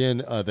that? So,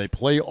 again, they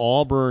play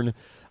Auburn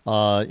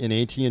in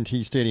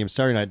AT&T Stadium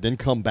Saturday night, then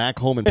come back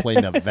home and play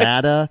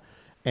Nevada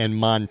and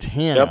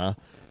Montana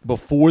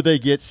before they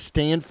get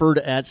Stanford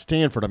at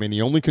Stanford.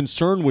 The only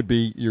concern would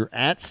be you're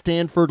at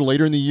Stanford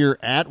later in the year,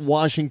 at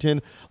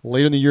Washington,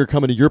 later in the year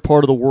coming to your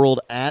part of the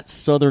world, at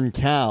Southern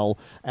Cal,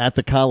 at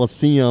the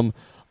Coliseum,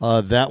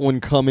 that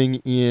one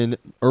coming in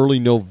early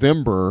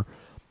November,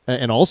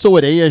 and also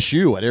at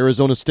ASU, at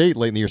Arizona State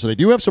late in the year. So they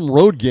do have some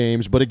road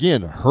games, but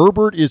again,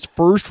 Herbert is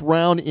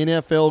first-round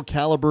NFL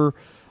caliber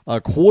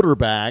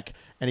quarterback,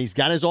 and he's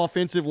got his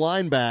offensive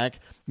line back.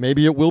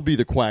 Maybe it will be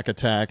the Quack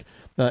Attack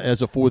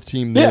as a fourth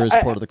team there as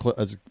part of the part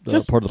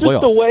of the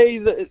playoff.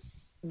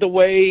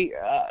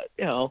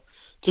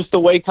 Just the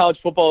way college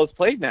football is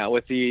played now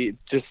with the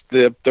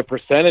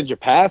percentage of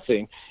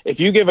passing. If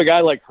you give a guy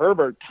like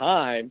Herbert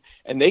time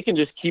and they can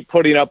just keep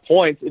putting up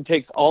points, it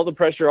takes all the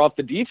pressure off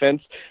the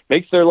defense,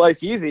 makes their life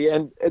easy,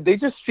 and they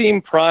just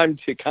seem primed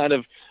to kind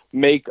of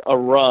make a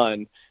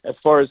run as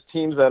far as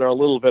teams that are a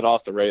little bit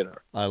off the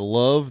radar. I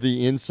love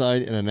the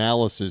insight and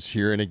analysis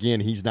here. And again,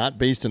 he's not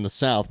based in the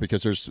South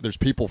because there's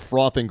people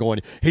frothing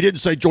going, he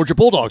didn't say Georgia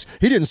Bulldogs.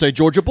 He didn't say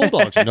Georgia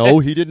Bulldogs. No,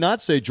 he did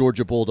not say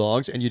Georgia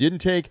Bulldogs. And you didn't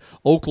take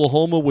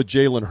Oklahoma with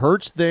Jalen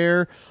Hurts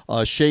there,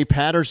 Shea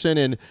Patterson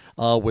in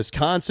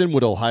Wisconsin,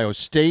 with Ohio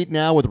State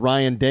now with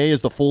Ryan Day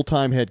as the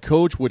full-time head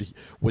coach.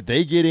 Would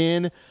they get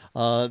in?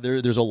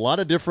 There's a lot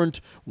of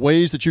different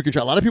ways that you can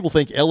try. A lot of people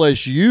think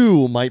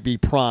LSU might be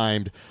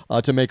primed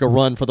to make a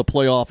run for the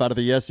playoff out of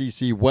the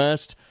SEC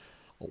West.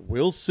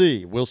 We'll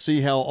see. We'll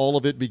see how all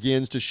of it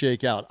begins to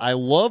shake out. I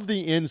love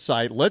the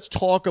insight. Let's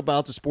talk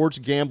about the sports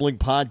gambling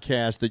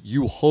podcast that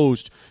you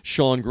host,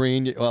 Sean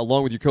Green,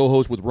 along with your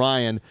co-host with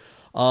Ryan.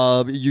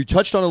 You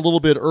touched on it a little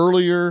bit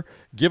earlier.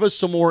 Give us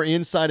some more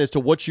insight as to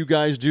what you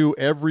guys do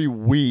every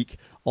week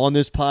on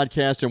this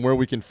podcast and where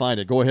we can find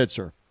it. Go ahead,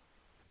 sir.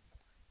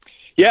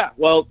 Yeah,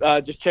 well,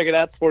 just check it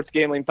out,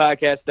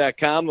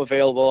 sportsgamblingpodcast.com,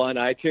 available on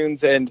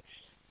iTunes, and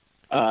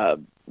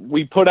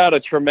we put out a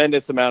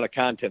tremendous amount of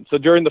content. So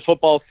during the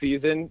football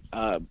season,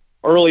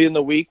 early in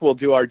the week, we'll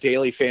do our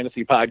daily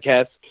fantasy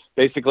podcast,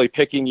 basically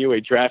picking you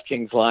a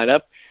DraftKings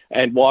lineup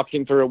and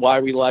walking through why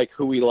we like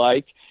who we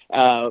like.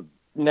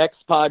 Next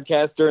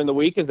podcast during the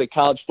week is a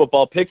college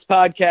football picks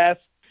podcast.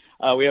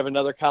 We have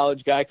another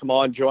college guy come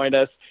on, join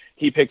us.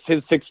 He picks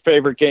his 6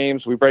 favorite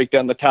games. We break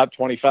down the top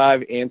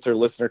 25, answer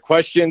listener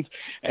questions,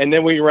 and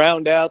then we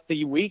round out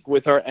the week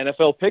with our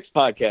NFL Picks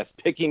podcast,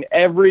 picking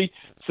every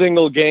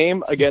single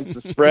game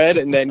against the spread,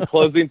 and then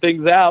closing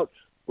things out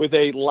with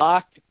a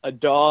lock, a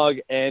dog,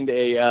 and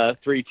a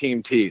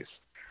 3-team tease.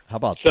 How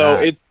about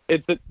that?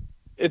 So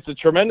it's a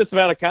tremendous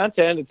amount of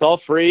content. It's all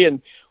free, and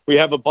we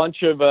have a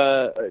bunch of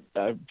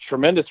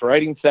tremendous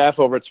writing staff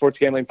over at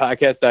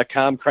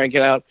sportsgamblingpodcast.com cranking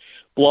out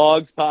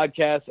blogs,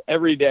 podcasts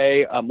every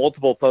day,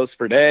 multiple posts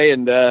per day.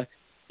 And,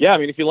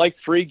 if you like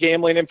free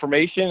gambling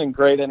information and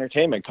great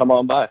entertainment, come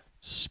on by.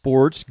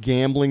 Sports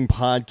Gambling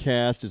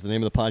Podcast is the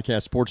name of the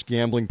podcast.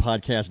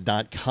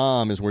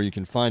 Sportsgamblingpodcast.com is where you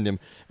can find him.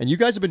 And you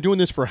guys have been doing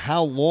this for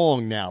how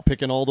long now,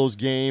 picking all those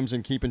games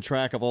and keeping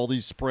track of all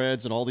these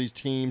spreads and all these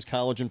teams,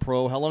 college and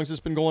pro? How long has this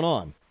been going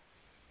on?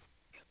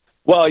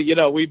 Well,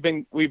 we've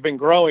been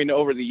growing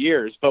over the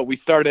years, but we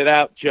started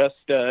out just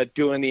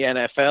doing the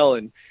NFL,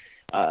 and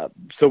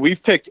so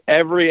we've picked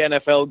every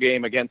NFL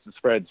game against the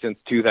spread since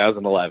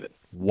 2011.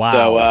 Wow.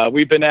 So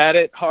we've been at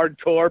it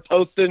hardcore,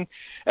 posting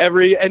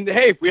and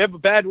hey, if we have a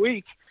bad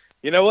week,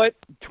 you know what?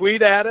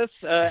 Tweet at us,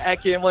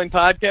 at Gambling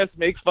Podcast,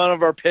 make fun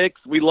of our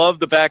picks. We love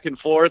the back and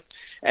forth.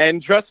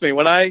 And trust me,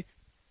 when I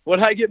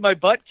get my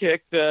butt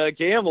kicked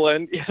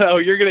gambling,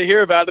 you're going to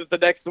hear about it the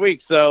next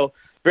week. So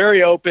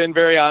very open,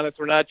 very honest.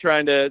 We're not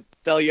trying to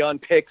sell you on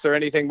picks or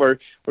anything. We're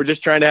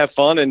just trying to have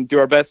fun and do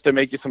our best to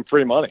make you some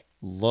free money.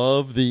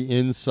 Love the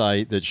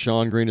insight that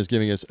Sean Green is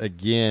giving us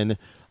again.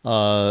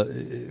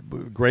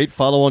 Great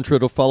follow on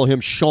Twitter. Follow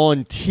him,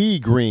 Sean T.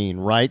 Green,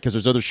 right? Because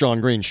there's other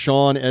Sean Green.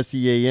 Sean,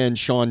 S-E-A-N,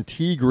 Sean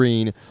T.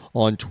 Green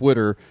on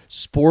Twitter.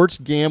 Sports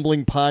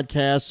Gambling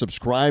Podcast.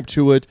 Subscribe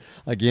to it.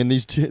 Again,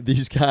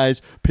 these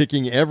guys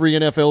picking every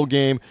NFL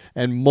game,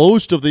 and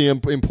most of the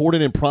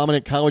important and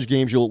prominent college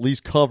games you'll at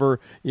least cover,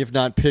 if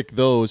not pick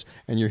those.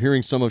 And you're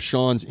hearing some of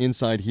Sean's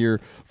insight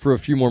here for a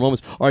few more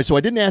moments. All right, so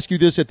I didn't ask you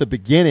this at the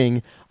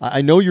beginning.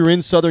 I know you're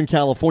in Southern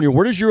California.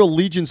 Where does your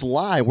allegiance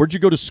lie? Where'd you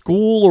go to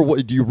school, or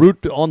what, do you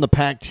root on the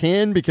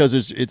Pac-10 because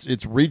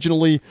it's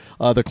regionally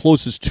the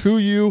closest to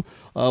you?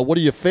 What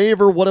do you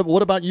favor?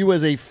 What about you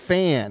as a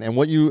fan, and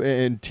what you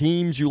and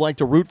teams you like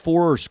to root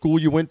for, or school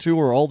you went to,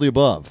 or all the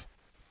above?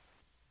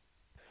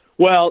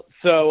 Well,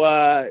 so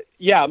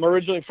I'm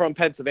originally from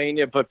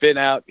Pennsylvania, but been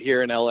out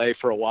here in LA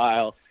for a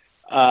while.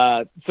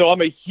 So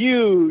I'm a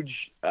huge,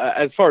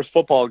 as far as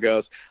football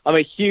goes, I'm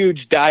a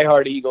huge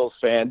diehard Eagles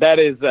fan. That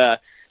is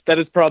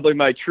probably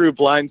my true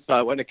blind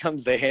spot when it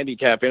comes to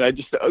handicapping. I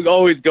just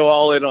always go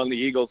all in on the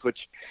Eagles, which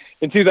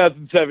in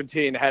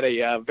 2017 had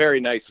a very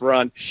nice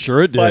run.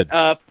 Sure it did.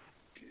 But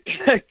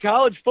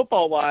college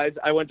football-wise,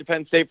 I went to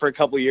Penn State for a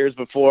couple of years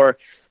before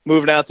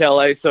moving out to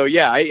LA. So,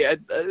 yeah,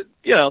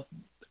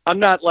 I'm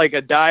not like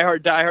a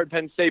diehard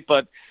Penn State,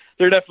 but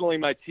they're definitely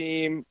my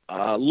team.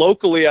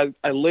 Locally, I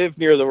live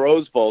near the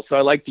Rose Bowl, so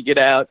I like to get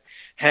out,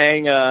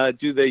 hang,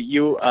 do the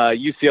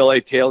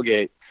UCLA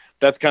tailgate.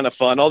 That's kind of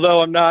fun.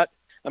 Although I'm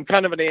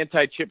kind of an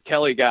anti-Chip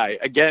Kelly guy,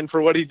 again,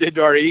 for what he did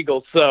to our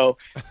Eagles. So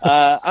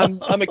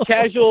I'm a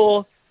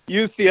casual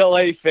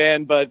UCLA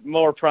fan, but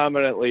more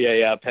prominently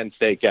a Penn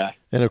State guy.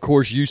 And, of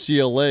course,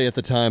 UCLA at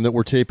the time that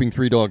we're taping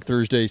Three Dog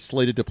Thursday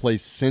slated to play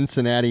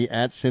Cincinnati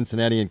at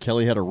Cincinnati, and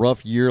Kelly had a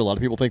rough year. A lot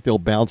of people think they'll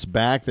bounce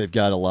back. They've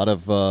got a lot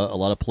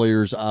of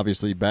players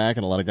obviously back,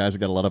 and a lot of guys that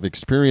got a lot of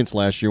experience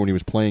last year when he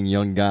was playing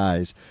young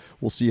guys.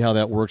 We'll see how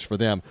that works for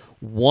them.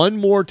 One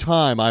more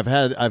time, I've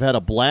had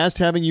a blast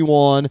having you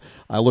on.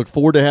 I look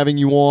forward to having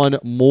you on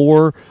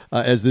more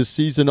as this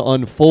season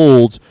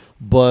unfolds.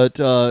 But,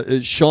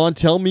 Sean,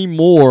 tell me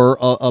more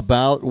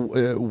about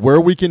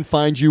where we can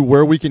find you,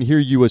 where we can hear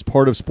you as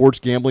part of Sports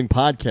Gambling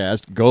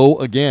Podcast. Go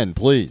again,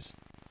 please.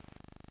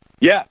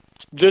 Yeah,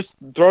 just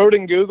throw it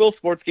in Google,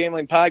 Sports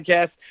Gambling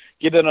Podcast.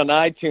 Get it on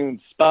iTunes,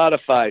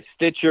 Spotify,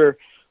 Stitcher,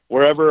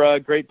 wherever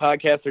great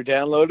podcasts are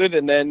downloaded.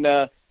 And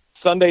then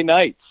Sunday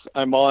nights,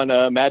 I'm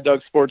on Mad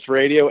Dog Sports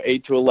Radio,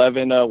 8 to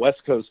 11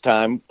 West Coast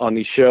time on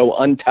the show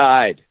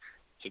Untied.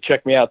 So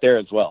check me out there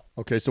as well.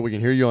 Okay, so we can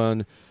hear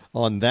you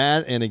on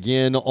that, and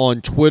again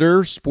on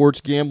Twitter,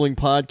 Sports Gambling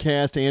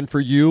Podcast, and for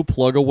you,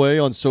 plug away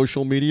on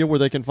social media where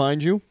they can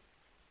find you.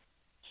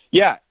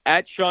 Yeah,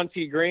 at Sean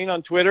T. Green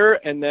on Twitter,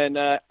 and then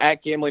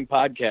at Gambling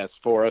Podcast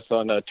for us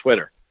on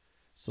Twitter.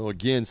 So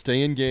again,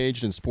 stay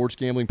engaged, and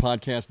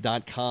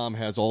sportsgamblingpodcast.com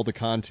has all the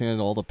content,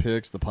 all the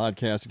picks. The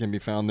podcast can be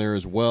found there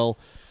as well.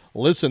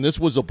 Listen, this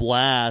was a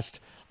blast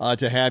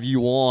to have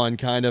you on,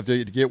 kind of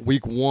to get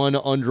week one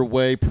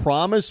underway.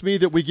 Promise me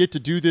that we get to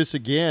do this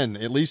again,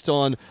 at least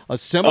on a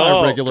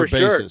semi-regular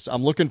basis. Sure.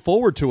 I'm looking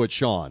forward to it,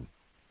 Sean.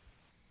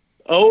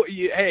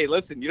 Hey,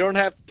 listen, you don't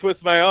have to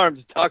twist my arm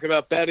to talk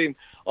about betting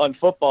on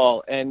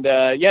football. And,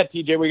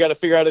 TJ, we got to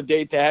figure out a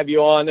date to have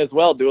you on as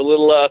well. Do a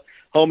little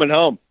home and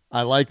home.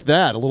 I like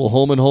that. A little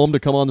home and home to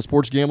come on the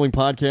Sports Gambling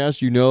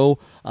Podcast. You know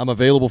I'm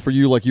available for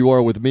you like you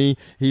are with me.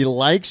 He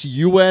likes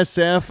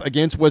USF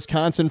against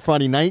Wisconsin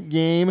Friday night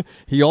game.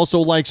 He also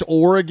likes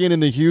Oregon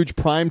in the huge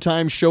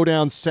primetime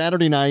showdown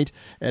Saturday night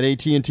at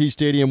AT&T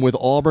Stadium with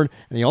Auburn.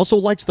 And he also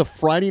likes the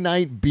Friday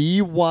night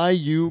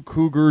BYU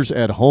Cougars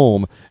at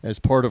home as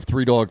part of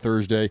Three Dog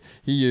Thursday.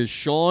 He is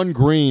Sean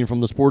Green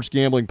from the Sports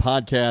Gambling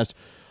Podcast.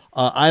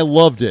 I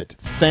loved it.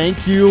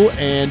 Thank you,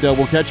 and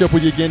we'll catch up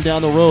with you again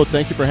down the road.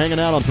 Thank you for hanging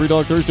out on Three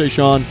Dog Thursday,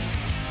 Sean.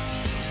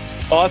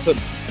 Awesome.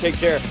 Take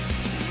care.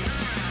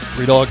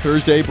 Three Dog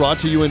Thursday brought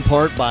to you in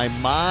part by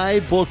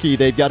MyBookie.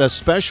 They've got a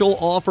special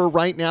offer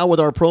right now with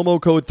our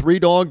promo code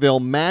 3DOG. They'll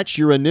match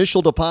your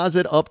initial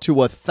deposit up to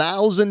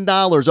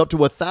 $1,000, up to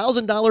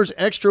 $1,000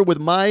 extra with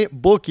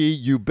MyBookie.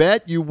 You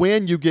bet, you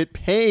win, you get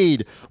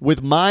paid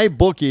with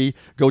MyBookie.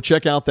 Go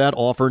check out that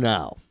offer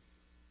now.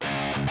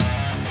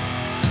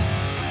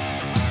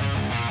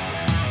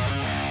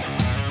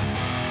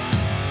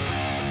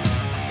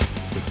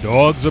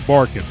 Dogs are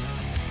barking.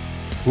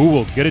 Who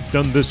will get it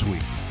done this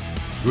week?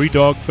 Three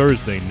Dog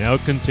Thursday now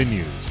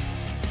continues.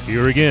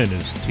 Here again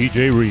is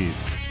TJ Reeves.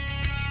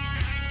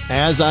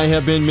 As I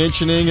have been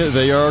mentioning,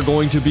 they are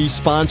going to be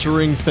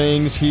sponsoring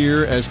things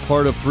here as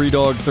part of Three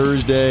Dog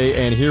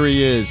Thursday, and here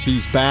he is.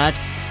 He's back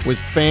with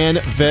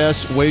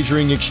FanVest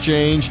Wagering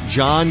Exchange.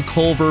 John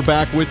Culver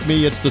back with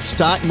me. It's the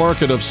stock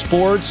market of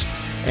sports.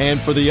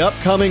 And for the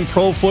upcoming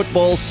pro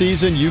football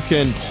season, you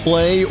can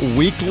play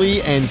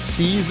weekly and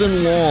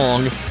season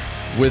long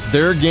with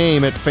their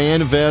game at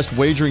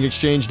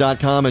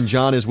FanVestWageringExchange.com. And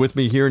John is with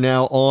me here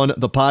now on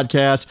the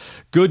podcast.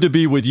 Good to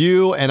be with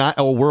you. And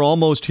we're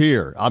almost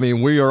here. I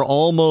mean, we are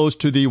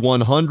almost to the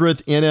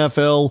 100th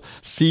NFL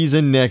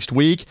season next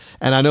week.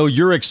 And I know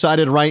you're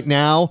excited right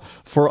now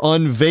for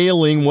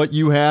unveiling what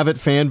you have at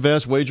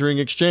FanVest Wagering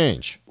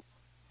Exchange.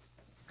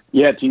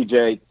 Yeah,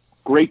 TJ.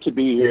 Great to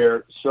be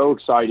here. So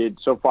excited,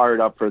 so fired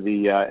up for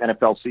the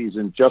NFL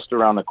season just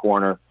around the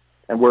corner.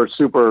 And we're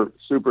super,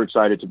 super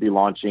excited to be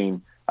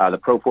launching the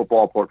Pro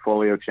Football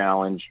Portfolio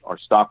Challenge, our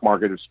stock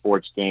market of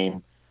sports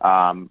game.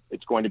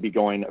 It's going to be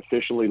going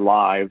officially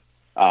live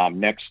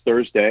next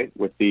Thursday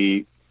with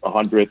the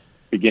 100th,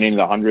 beginning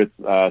of the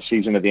 100th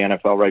season of the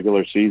NFL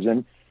regular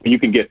season. You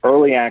can get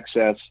early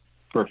access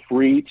for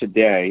free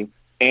today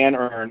and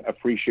earn a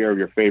free share of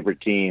your favorite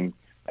team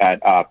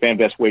at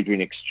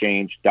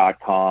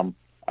FanVestWageringExchange.com.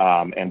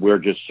 And we're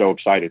just so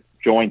excited.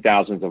 Join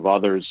thousands of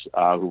others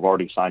who've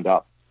already signed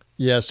up.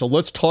 Yeah, so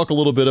let's talk a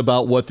little bit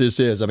about what this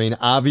is. I mean,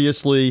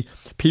 obviously,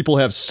 people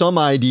have some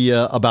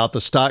idea about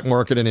the stock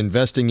market and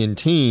investing in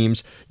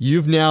teams.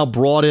 You've now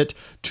brought it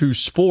to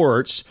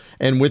sports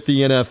and with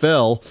the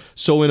NFL.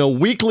 So in a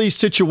weekly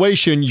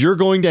situation, you're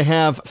going to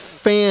have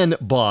fan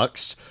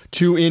bucks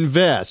to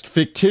invest,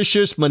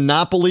 fictitious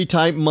monopoly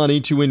type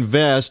money to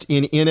invest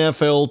in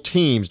NFL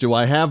teams. Do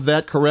I have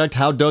that correct?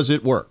 How does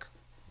it work?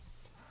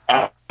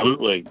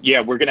 Absolutely.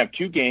 Yeah, we're going to have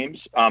two games.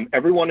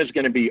 Everyone is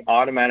going to be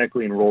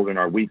automatically enrolled in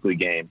our weekly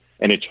game,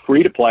 and it's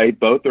free to play.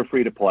 Both are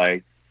free to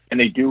play, and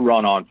they do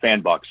run on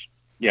FanBucks.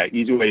 Yeah,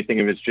 easy way to think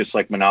of it is just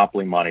like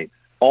Monopoly money.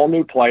 All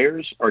new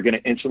players are going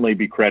to instantly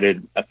be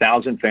credited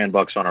 1,000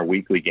 FanBucks on our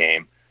weekly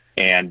game,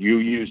 and you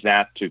use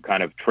that to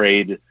kind of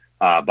trade,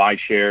 buy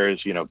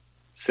shares,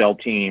 sell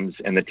teams,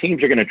 and the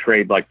teams are going to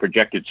trade like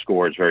projected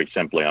scores very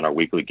simply on our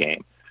weekly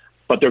game.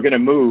 But they're going to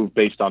move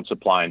based on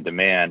supply and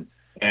demand,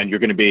 and you're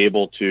going to be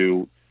able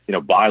to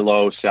buy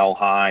low, sell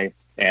high,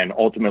 and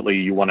ultimately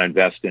you want to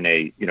invest in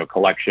a,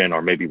 collection or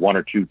maybe one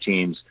or two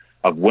teams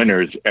of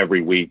winners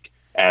every week,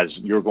 as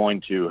you're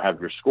going to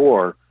have your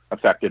score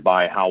affected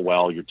by how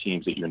well your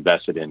teams that you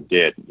invested in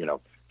did.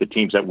 The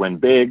teams that win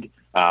big,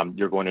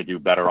 you're going to do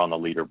better on the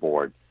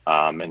leaderboard.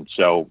 And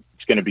so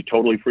it's going to be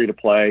totally free to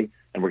play,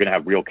 and we're going to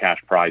have real cash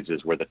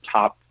prizes where the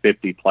top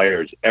 50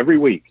 players every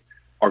week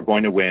are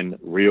going to win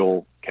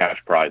real cash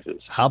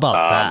prizes. How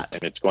about that?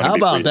 And it's going to be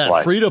free to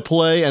play. Free to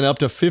play, and up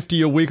to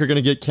 50 a week are going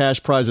to get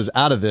cash prizes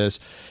out of this.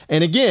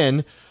 And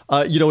again,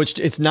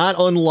 it's not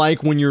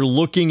unlike when you're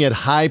looking at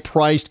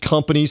high-priced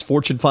companies,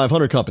 Fortune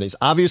 500 companies.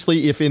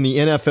 Obviously, if in the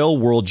NFL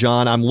world,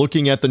 John, I'm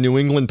looking at the New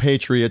England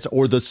Patriots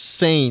or the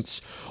Saints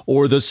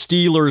or the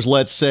Steelers,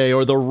 let's say,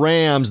 or the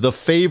Rams, the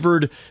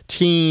favored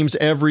teams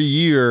every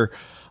year,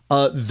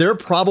 they're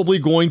probably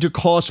going to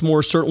cost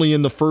more, certainly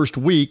in the first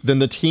week, than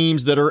the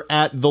teams that are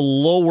at the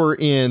lower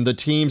end, the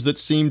teams that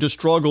seem to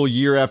struggle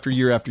year after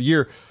year after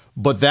year.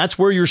 But that's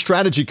where your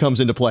strategy comes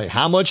into play.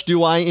 How much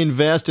do I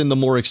invest in the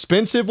more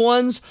expensive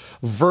ones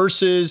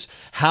versus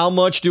how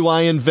much do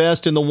I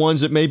invest in the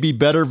ones that may be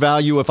better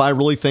value if I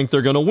really think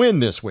they're going to win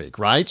this week,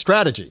 right?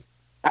 Strategy.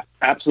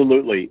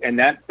 Absolutely. And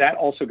that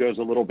also goes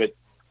a little bit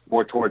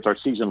more towards our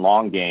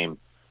season-long game,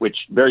 which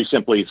very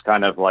simply is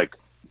kind of like,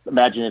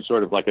 imagine it's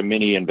sort of like a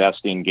mini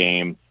investing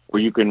game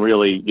where you can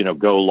really,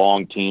 go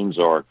long teams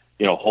or,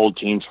 hold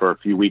teams for a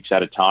few weeks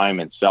at a time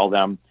and sell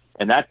them.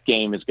 And that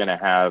game is going to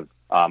have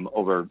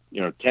over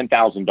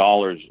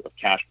 $10,000 of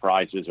cash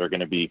prizes are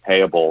going to be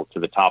payable to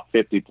the top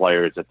 50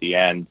 players at the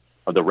end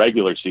of the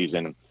regular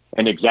season.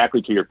 And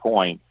exactly to your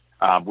point,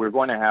 we're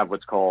going to have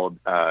what's called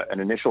an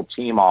initial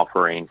team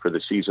offering for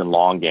the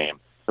season-long game.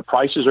 The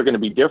prices are going to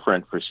be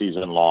different for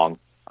season-long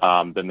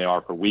than they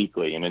are for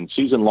weekly. And in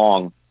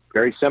season-long,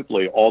 very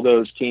simply, all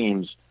those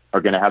teams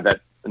are going to have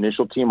that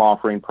initial team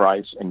offering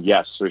price. And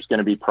yes, there's going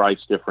to be price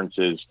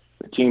differences.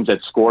 The teams that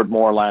scored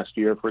more last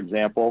year, for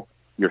example,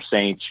 your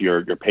Saints,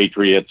 your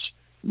Patriots,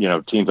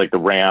 teams like the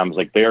Rams,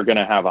 like they're going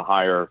to have a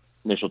higher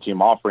initial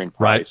team offering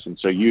price. Right. And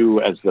so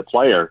you, as the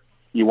player,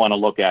 you want to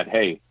look at,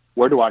 hey,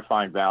 where do I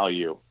find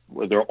value?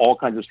 Well, there are all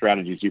kinds of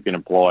strategies you can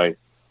employ.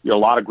 A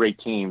lot of great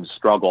teams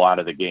struggle out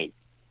of the gate.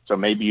 So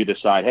maybe you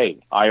decide, hey,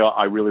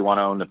 I really want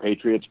to own the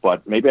Patriots,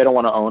 but maybe I don't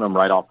want to own them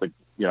right off the,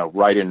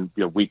 right in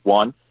week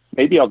one.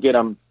 Maybe I'll get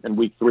them in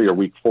week 3 or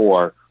week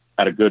 4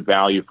 at a good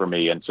value for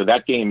me. And so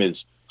that game is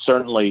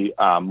certainly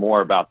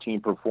more about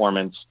team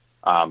performance,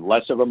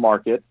 less of a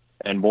market,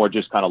 and more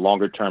just kind of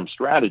longer term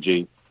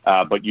strategy.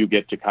 But you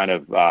get to kind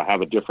of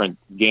have a different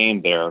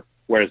game there.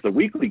 Whereas the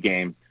weekly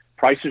game,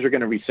 prices are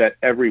going to reset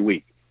every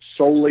week.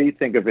 Solely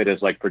think of it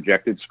as like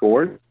projected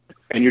scores,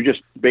 and you're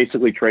just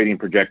basically trading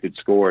projected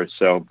scores.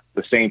 So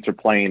the Saints are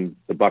playing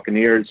the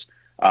Buccaneers.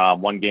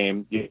 One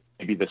game,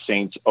 maybe the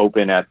Saints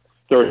open at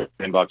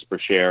 $30 per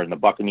share and the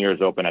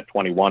Buccaneers open at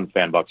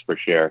 $21 per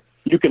share.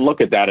 You can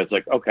look at that as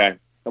like, okay,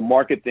 the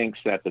market thinks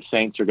that the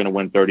Saints are going to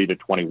win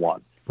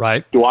 30-21.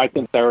 Right. Do I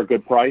think they're a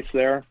good price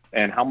there?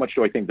 And how much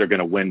do I think they're going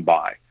to win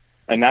by?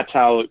 And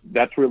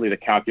that's really the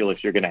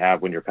calculus you're going to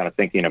have when you're kind of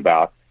thinking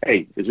about,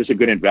 hey, is this a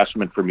good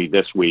investment for me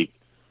this week?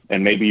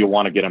 And maybe you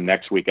want to get them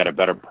next week at a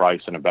better price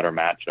and a better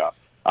matchup.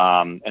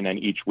 And then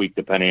each week,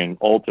 depending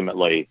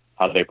ultimately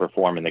how they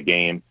perform in the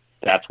game,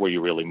 that's where you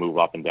really move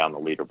up and down the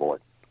leaderboard.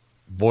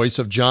 Voice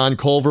of John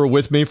Culver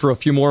with me for a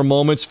few more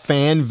moments.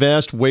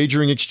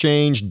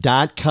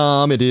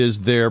 FanVestWageringExchange.com. It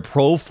is their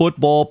pro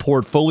football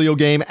portfolio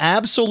game.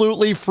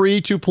 Absolutely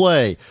free to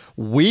play.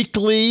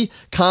 Weekly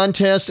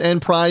contests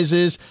and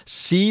prizes,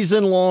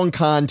 season-long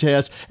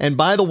contests. And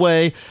by the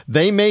way,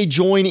 they may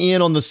join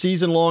in on the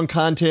season-long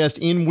contest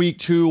in week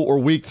 2 or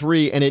week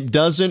 3, and it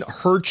doesn't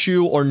hurt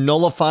you or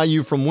nullify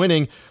you from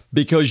winning,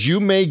 because you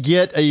may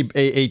get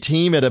a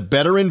team at a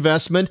better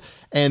investment,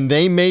 and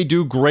they may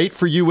do great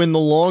for you in the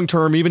long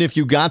term, even if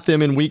you got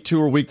them in week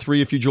 2 or week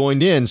 3 if you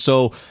joined in.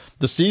 So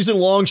the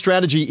season-long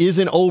strategy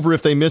isn't over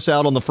if they miss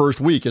out on the first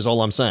week, is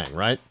all I'm saying,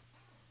 right?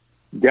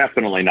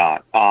 Definitely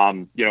not.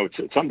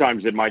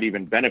 Sometimes it might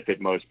even benefit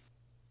most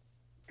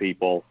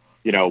people,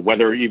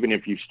 whether even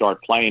if you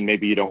start playing,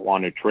 maybe you don't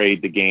want to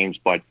trade the games,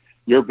 but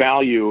your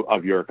value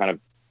of your kind of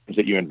things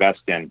that you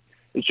invest in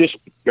is just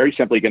very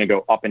simply going to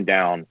go up and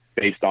down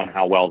based on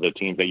how well the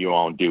teams that you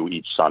own do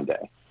each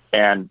Sunday.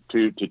 And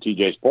to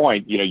TJ's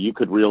point, you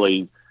could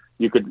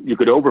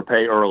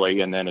overpay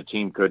early, and then a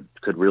team could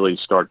really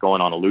start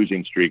going on a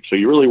losing streak. So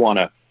you really want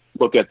to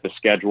look at the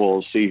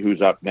schedules, see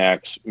who's up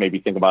next, maybe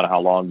think about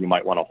how long you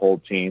might want to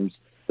hold teams.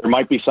 There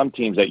might be some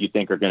teams that you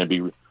think are going to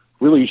be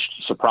really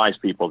surprise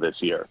people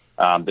this year,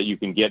 that you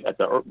can get at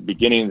the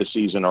beginning of the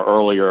season or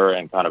earlier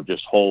and kind of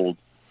just hold,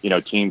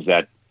 teams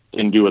that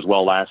didn't do as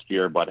well last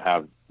year, but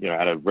have,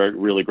 had a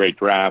really great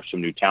draft, some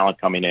new talent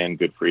coming in,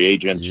 good free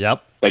agents.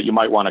 Yep. That you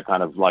might want to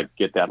kind of like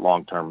get that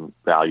long-term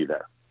value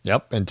there.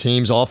 Yep. And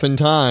teams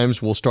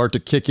oftentimes will start to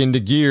kick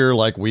into gear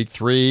like week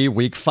 3,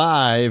 week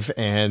 5,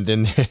 and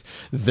then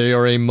they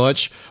are a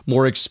much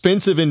more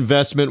expensive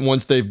investment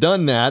once they've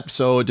done that.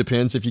 So it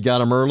depends if you got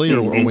them early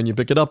or when you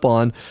pick it up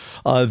on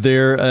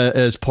there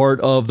as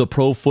part of the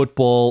Pro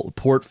Football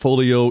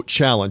Portfolio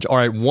Challenge. All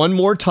right. One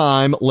more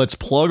time. Let's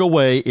plug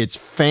away. It's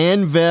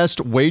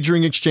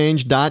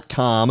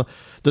FanVestWageringExchange.com.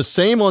 The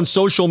same on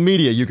social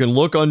media. You can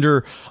look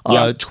under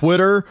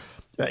Twitter,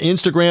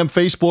 Instagram,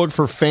 Facebook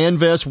for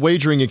FanVest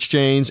Wagering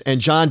Exchange. And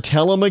John,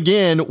 tell them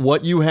again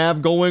what you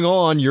have going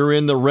on. You're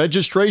in the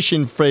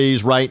registration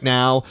phase right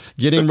now,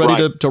 getting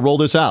ready to roll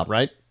this out,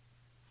 right?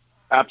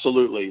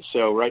 Absolutely.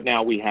 So right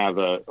now we have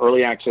a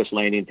early access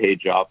landing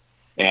page up,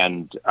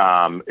 and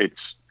it's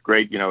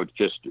great. It's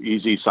just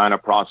easy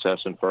sign-up process,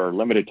 and for a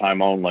limited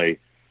time only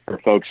for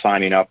folks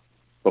signing up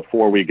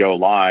before we go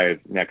live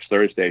next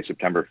Thursday,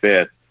 September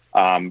 5th,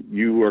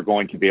 you are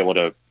going to be able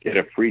to get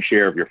a free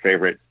share of your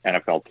favorite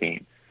NFL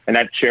team. And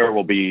that share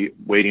will be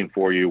waiting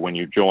for you when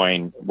you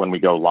join, when we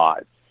go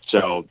live.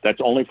 So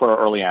that's only for our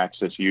early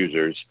access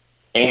users.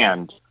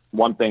 And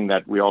one thing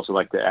that we also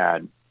like to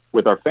add,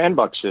 with our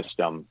FanBucks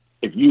system,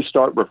 if you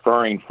start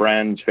referring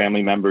friends,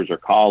 family members, or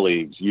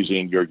colleagues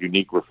using your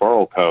unique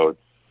referral code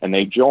and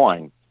they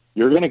join,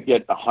 you're going to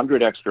get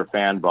 100 extra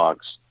FanBucks,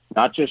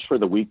 not just for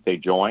the week they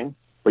join,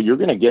 but you're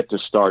going to get to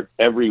start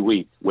every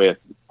week with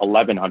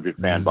 1,100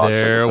 fan bucks.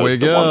 There we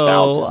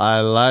go.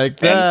 I like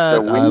that.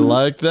 So I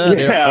like that.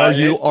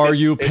 Yeah, are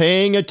you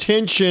paying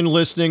attention,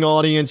 listening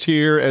audience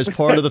here, as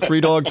part of the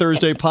Three Dog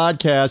Thursday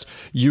podcast?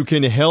 You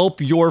can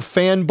help your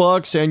fan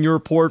bucks and your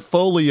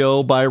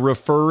portfolio by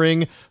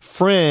referring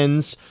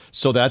friends.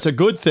 So that's a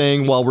good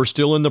thing while we're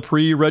still in the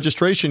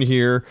pre-registration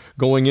here,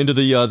 going into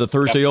the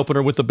Thursday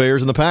opener with the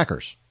Bears and the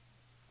Packers.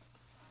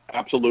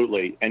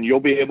 Absolutely. And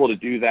you'll be able to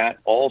do that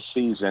all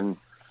season.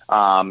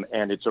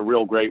 And it's a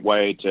real great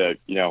way to,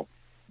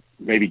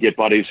 maybe get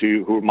buddies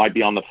who might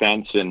be on the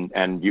fence,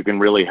 and you can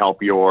really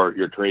help your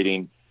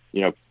trading,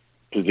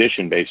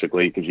 position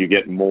basically, because you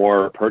get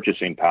more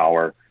purchasing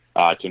power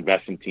to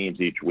invest in teams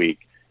each week.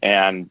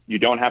 And you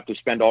don't have to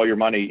spend all your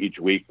money each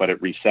week, but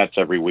it resets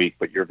every week.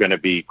 But you're going to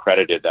be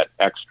credited that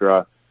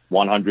extra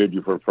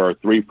 100. For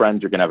 3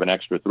 friends, you're going to have an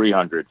extra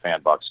 300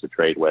 fan bucks to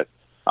trade with.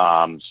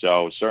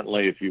 So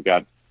certainly if you've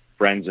got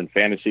friends in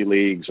fantasy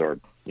leagues or,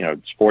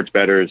 sports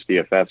bettors,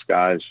 DFS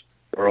guys,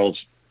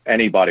 girls,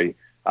 anybody,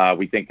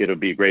 we think it'll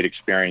be a great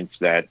experience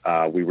that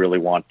we really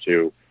want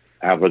to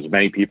have as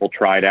many people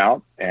try it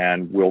out,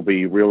 and we'll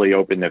be really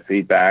open to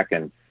feedback.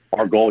 And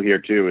our goal here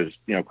too is,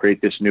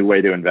 create this new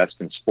way to invest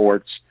in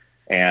sports,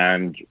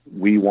 and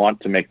we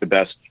want to make the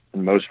best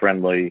and most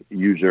friendly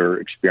user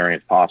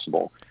experience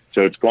possible.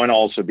 So it's going to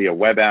also be a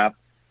web app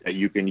that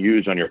you can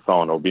use on your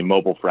phone. It'll be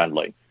mobile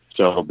friendly.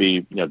 So it'll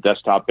be,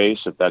 desktop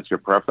based if that's your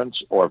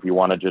preference, or if you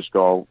want to just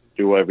go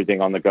do everything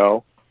on the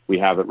go, we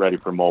have it ready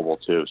for mobile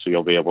too. So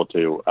you'll be able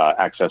to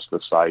access the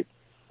site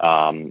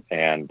and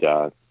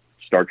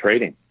start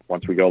trading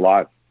once we go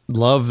live.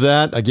 Love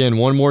that. Again,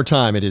 one more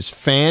time. It is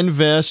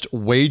FanVest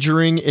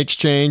Wagering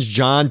Exchange.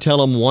 John, tell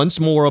them once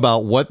more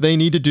about what they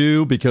need to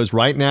do, because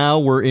right now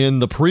we're in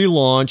the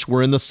pre-launch.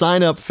 We're in the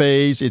sign-up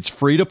phase. It's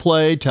free to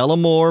play. Tell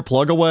them more.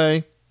 Plug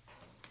away.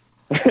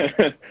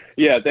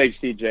 Yeah, thanks,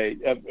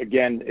 TJ.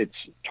 Again, it's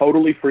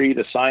totally free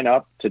to sign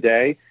up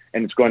today,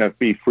 and it's going to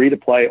be free to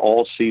play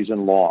all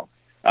season long.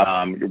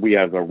 We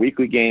have our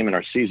weekly game and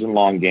our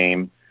season-long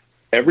game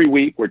every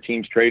week where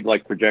teams trade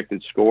like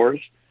projected scores.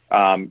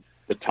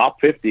 The top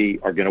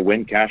 50 are going to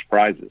win cash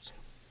prizes.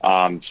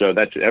 So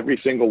that's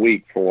every single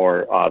week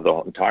for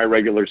the entire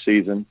regular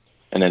season.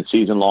 And then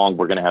season long,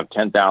 we're going to have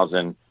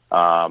 10,000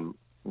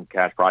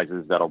 cash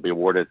prizes that'll be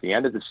awarded at the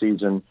end of the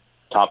season.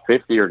 Top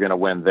 50 are going to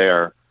win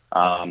there.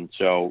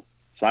 So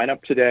sign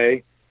up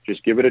today.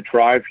 Just give it a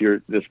try if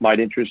this might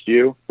interest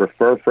you.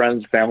 Refer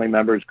friends, family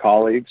members,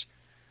 colleagues.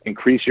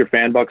 Increase your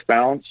fan bucks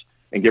balance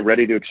and get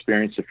ready to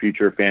experience the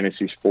future of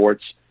fantasy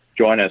sports.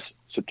 Join us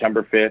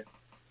September 5th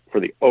for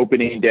the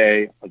opening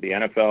day of the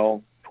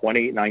NFL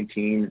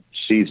 2019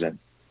 season.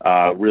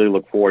 Really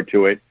look forward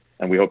to it,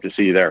 and we hope to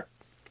see you there.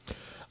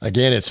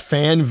 Again, it's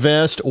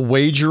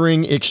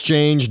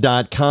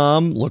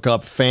FanVestWageringExchange.com. Look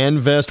up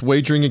FanVest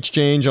Wagering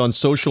Exchange on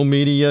social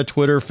media,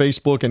 Twitter,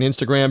 Facebook, and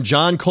Instagram.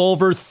 John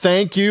Culver,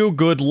 thank you.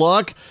 Good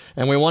luck.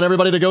 And we want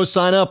everybody to go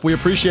sign up. We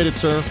appreciate it,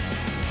 sir.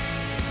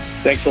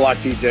 Thanks a lot,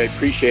 TJ.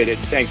 Appreciate it.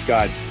 Thanks,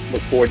 guys.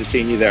 Look forward to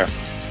seeing you there.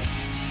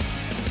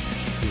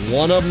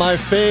 One of my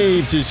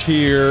faves is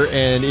here,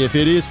 and if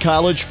it is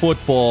college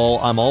football,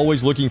 I'm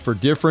always looking for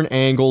different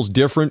angles,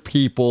 different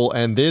people,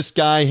 and this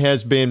guy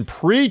has been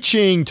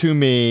preaching to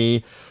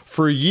me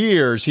for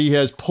years. He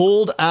has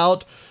pulled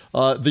out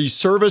the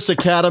Service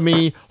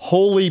Academy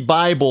Holy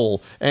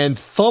Bible and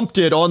thumped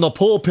it on the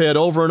pulpit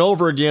over and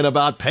over again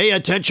about pay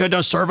attention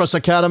to Service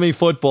Academy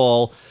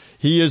football.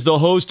 He is the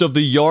host of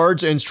the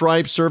Yards and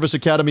Stripes Service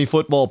Academy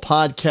Football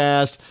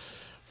podcast.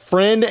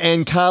 Friend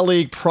and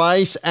colleague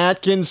Price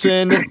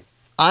Atkinson,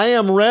 I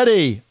am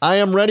ready. I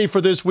am ready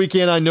for this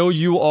weekend. I know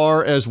you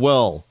are as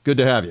well. Good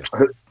to have you.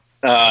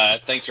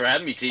 Thanks for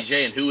having me,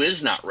 TJ. And who is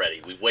not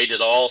ready? We've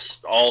waited all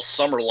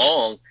summer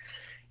long,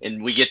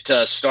 and we get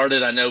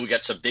started. I know we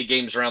got some big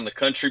games around the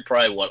country.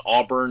 Probably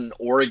Auburn,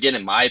 Oregon,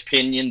 in my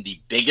opinion, the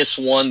biggest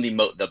one,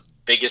 the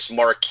biggest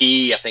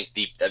marquee. I think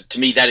to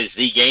me that is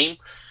the game.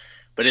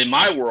 But in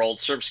my world,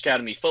 Service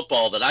Academy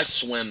football that I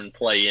swim and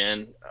play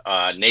in,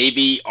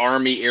 Navy,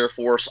 Army, Air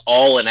Force,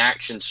 all in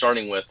action,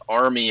 starting with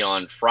Army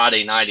on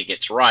Friday night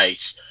against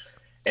Rice.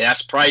 And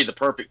that's probably the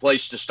perfect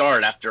place to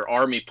start after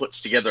Army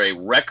puts together a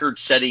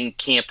record-setting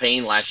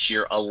campaign last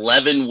year,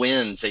 11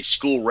 wins, a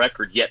school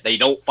record, yet they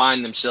don't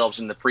find themselves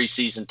in the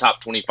preseason top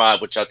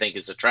 25, which I think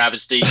is a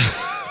travesty.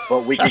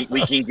 But we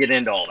can get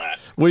into all that.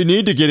 We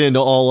need to get into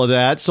all of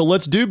that. So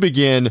let's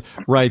begin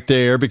right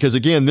there, because,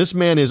 again, this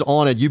man is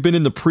on it. You've been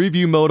in the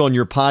preview mode on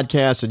your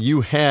podcast, and you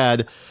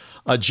had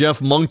Jeff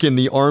Monken,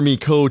 the Army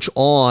coach,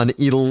 on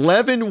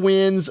 11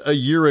 wins a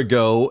year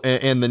ago,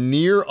 and the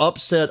near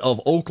upset of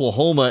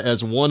Oklahoma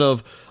as one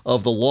of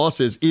the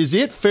losses. Is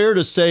it fair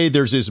to say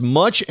there's as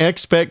much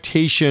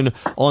expectation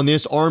on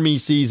this Army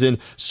season,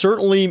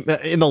 certainly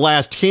in the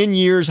last 10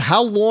 years?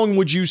 How long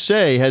would you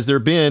say has there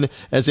been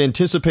as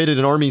anticipated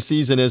an Army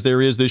season as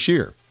there is this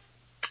year?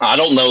 I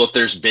don't know if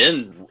there's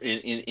been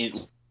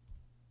in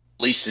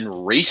least in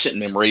recent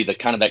memory, the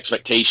kind of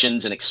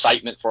expectations and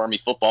excitement for Army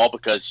football,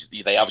 because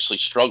they obviously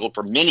struggled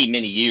for many,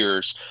 many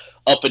years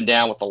up and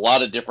down with a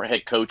lot of different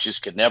head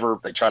coaches.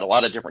 They tried a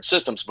lot of different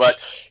systems. But,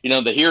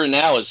 the here and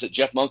now is that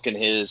Jeff Monken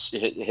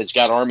has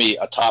got Army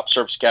atop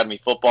Service Academy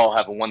football,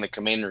 having won the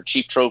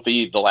Commander-in-Chief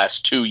trophy the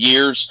last 2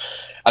 years.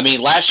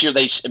 Last year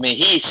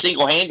he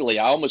single-handedly,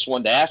 I almost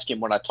wanted to ask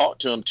him when I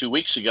talked to him 2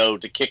 weeks ago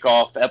to kick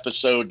off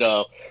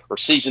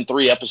season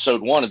 3,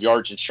 episode 1 of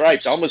Yards and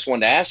Stripes. I almost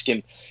wanted to ask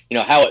him,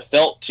 how it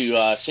felt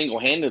to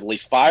single-handedly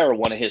fire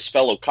one of his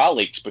fellow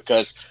colleagues,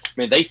 because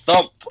they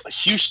thumped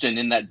Houston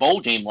in that bowl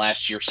game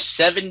last year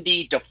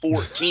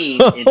 70-14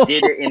 and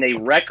did it in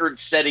a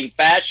record-setting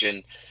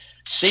fashion.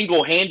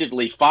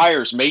 Single-handedly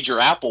fires Major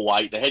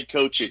Applewhite, the head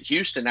coach at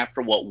Houston,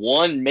 after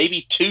one,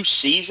 maybe 2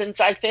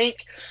 seasons, I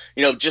think,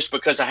 just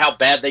because of how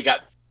bad they got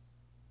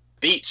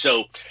beat.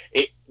 So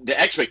the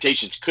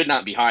expectations could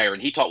not be higher.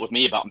 And he talked with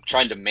me about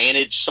trying to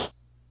manage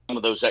some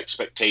of those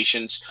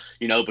expectations,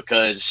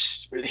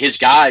 because his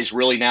guys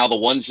really now, the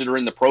ones that are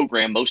in the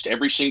program, most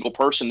every single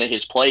person that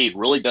has played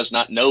really does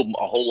not know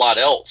a whole lot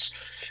else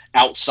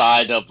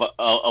outside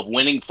of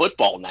winning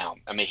football now.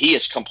 He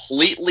has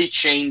completely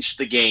changed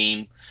the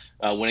game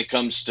when it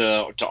comes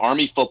to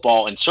Army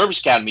football and Service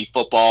Academy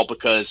football,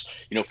 because,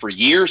 for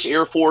years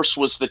Air Force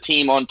was the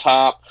team on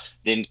top.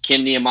 Then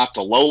Ken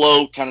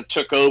Niumatalolo kind of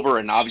took over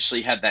and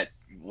obviously had that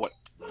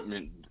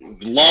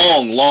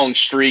long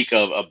streak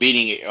of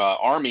beating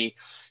Army,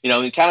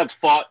 and kind of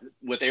fought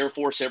with Air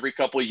Force every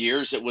couple of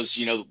years. It was,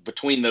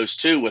 between those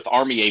two, with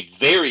Army a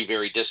very,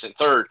 very distant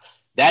third.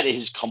 That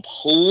has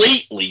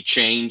completely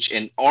changed.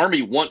 And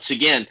Army, once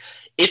again,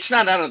 it's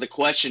not out of the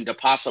question to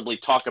possibly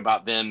talk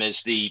about them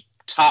as the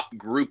top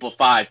group of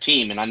 5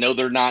 team. And I know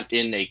they're not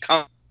in a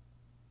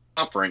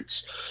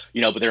conference,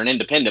 but they're an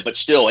independent. But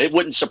still, it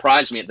wouldn't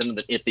surprise me at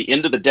the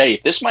end of the day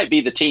if this might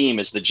be the team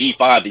as the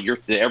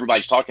G5 that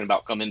everybody's talking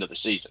about come into the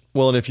season.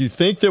 Well, and if you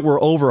think that we're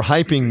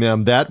overhyping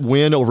them, that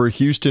win over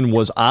Houston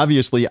was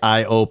obviously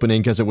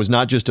eye-opening, because it was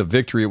not just a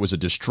victory, it was a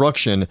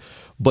destruction.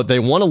 But they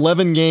won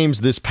 11 games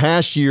this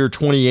past year,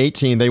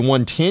 2018. They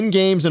won 10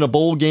 games in a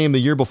bowl game the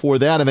year before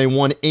that, and they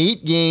won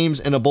 8 games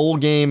in a bowl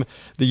game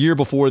the year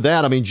before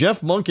that. Jeff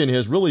Monken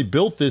has really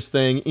built this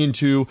thing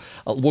into,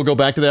 we'll go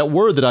back to that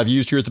word that I've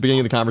used here at the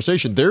beginning of the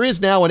conversation. There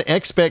is now an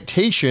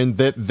expectation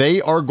that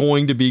they are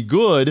going to be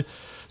good.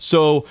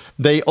 So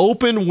they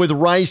open with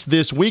Rice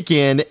this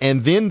weekend,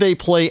 and then they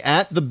play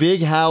at the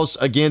Big House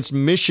against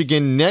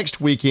Michigan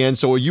next weekend.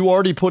 So are you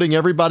already putting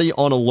everybody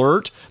on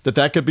alert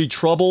that could be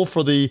trouble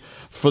for the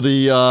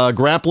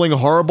grappling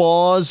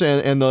Harbaughs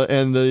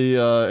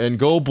and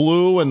Go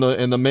Blue and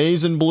the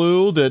Maize and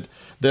Blue,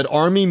 that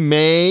Army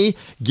may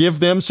give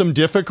them some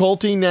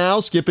difficulty now,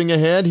 skipping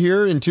ahead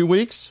here in 2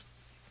 weeks?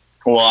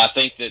 Well, I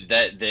think that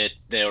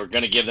they're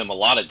going to give them a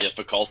lot of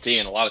difficulty,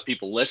 and a lot of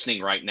people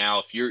listening right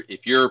now, if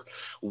you're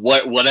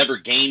whatever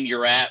game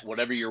you're at,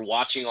 whatever you're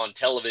watching on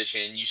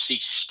television, you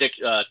see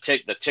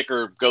the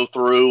ticker go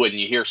through, and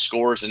you hear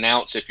scores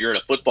announced. If you're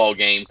at a football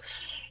game,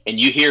 and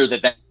you hear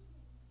that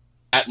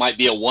might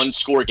be a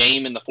 1-score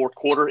game in the fourth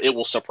quarter, it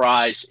will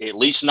surprise at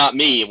least not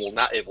me. It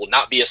will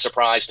not be a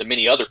surprise to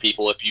many other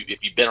people if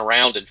you've been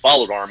around and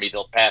followed Army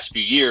the past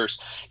few years.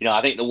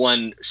 I think the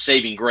one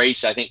saving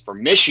grace, I think, for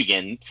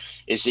Michigan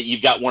is that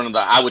you've got one of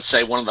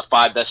the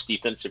 5 best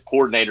defensive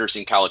coordinators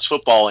in college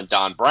football, and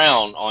Don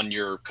Brown, on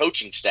your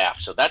coaching staff.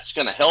 So that's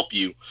going to help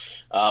you.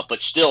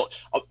 But still,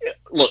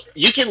 look,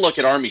 you can look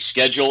at Army's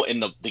schedule,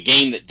 and the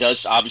game that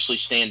does obviously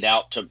stand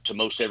out to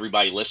most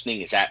everybody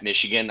listening is at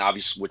Michigan,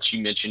 obviously, which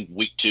you mentioned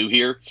week 2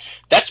 here.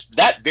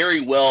 That very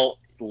well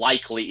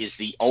likely is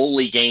the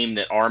only game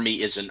that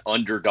Army is an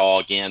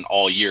underdog in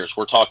all years.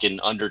 We're talking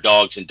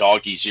underdogs and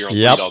doggies here on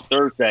Three Dog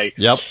Thursday.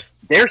 Yep.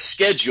 Their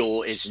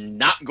schedule is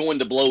not going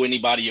to blow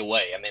anybody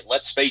away.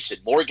 Let's face it,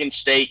 Morgan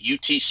State,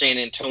 UT San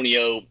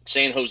Antonio,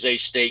 San Jose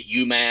State,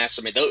 UMass,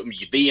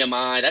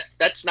 BMI,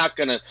 that's not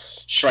going to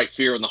strike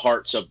fear in the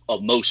hearts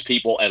of most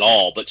people at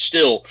all. But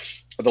still,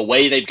 the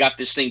way they've got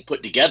this thing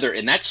put together,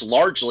 and that's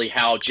largely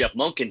how Jeff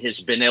Monken has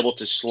been able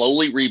to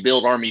slowly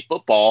rebuild Army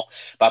football,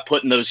 by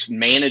putting those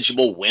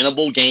manageable,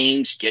 winnable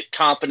games, get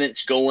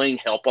confidence going,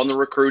 help on the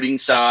recruiting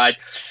side.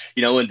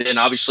 And then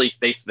obviously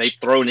they've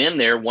thrown in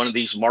there one of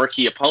these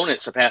marquee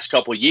opponents the past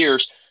couple of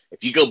years.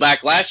 If you go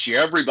back last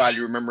year, everybody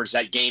remembers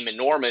that game in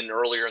Norman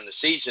earlier in the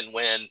season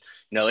when,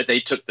 they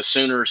took the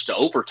Sooners to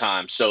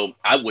overtime. So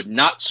I would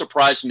not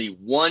surprise me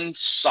one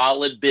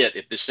solid bit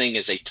if this thing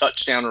is a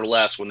touchdown or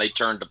less when they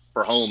turn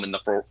for home in the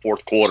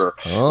fourth quarter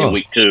in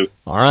week 2.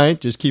 All right,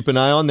 just keep an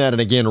eye on that.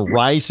 And again,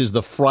 Rice is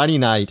the Friday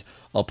night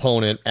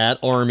opponent at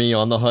Army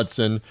on the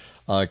Hudson.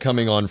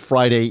 Coming on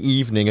Friday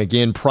evening.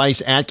 Again,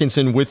 Price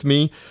Atkinson with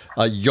me.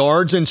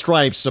 Yards and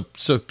Stripes.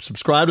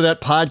 Subscribe to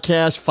that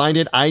podcast. Find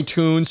it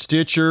iTunes,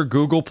 Stitcher,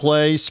 Google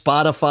Play,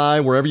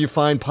 Spotify, wherever you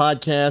find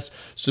podcasts.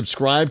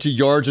 Subscribe to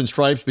Yards and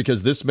Stripes,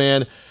 because this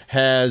man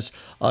has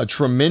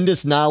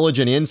tremendous knowledge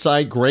and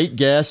insight, great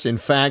guests. In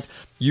fact,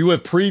 you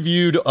have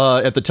previewed,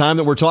 at the time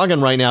that we're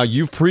talking right now,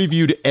 you've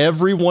previewed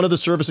every one of the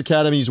service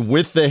academies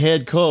with the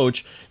head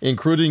coach,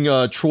 including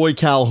Troy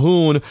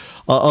Calhoun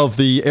of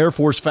the Air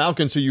Force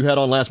Falcons, who you had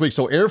on last week.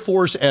 So Air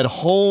Force at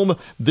home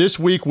this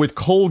week with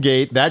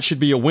Colgate. That should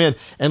be a win.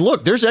 And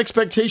look, there's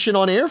expectation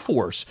on Air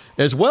Force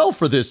as well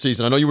for this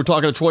season. I know you were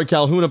talking to Troy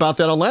Calhoun about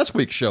that on last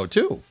week's show,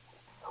 too.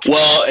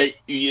 Well,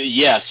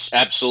 yes,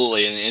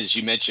 absolutely. And as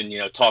you mentioned,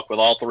 talk with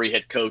all three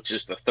head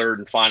coaches, the third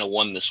and final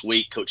one this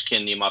week, Coach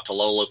Ken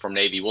Niumatalolo from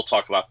Navy. We'll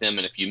talk about them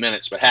in a few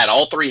minutes, but had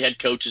all three head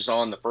coaches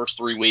on the first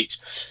 3 weeks,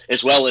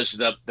 as well as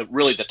the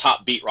really the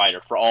top beat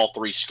writer for all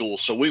three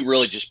schools. So we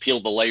really just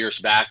peeled the layers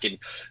back and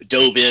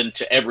dove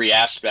into every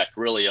aspect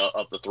really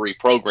of the three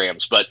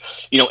programs. But,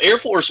 Air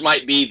Force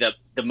might be the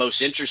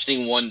most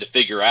interesting one to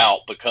figure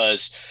out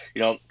because,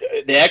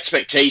 the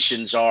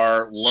expectations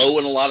are low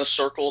in a lot of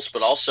circles,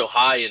 but also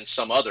high in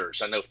some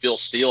others. I know Phil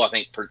Steele, I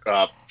think,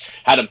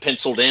 had him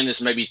penciled in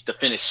as maybe to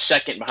finish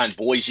second behind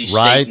Boise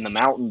State in the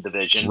Mountain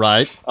Division.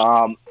 Right.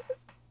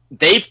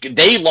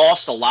 They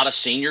lost a lot of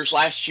seniors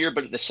last year,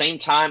 but at the same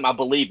time, I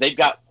believe they've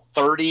got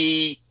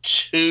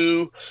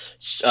 32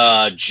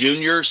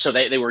 juniors, so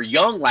they were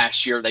young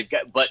last year.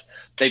 But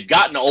they've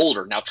gotten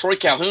older. Now, Troy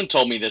Calhoun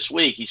told me this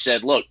week, he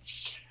said, look,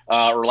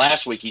 or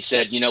last week, he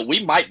said,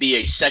 we might be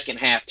a second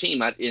half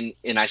team.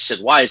 And I said,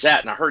 why is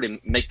that? And I heard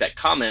him make that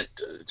comment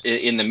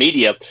in the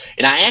media.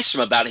 And I asked him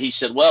about it. He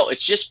said, well,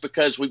 it's just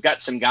because we've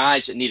got some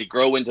guys that need to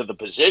grow into the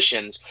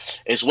positions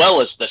as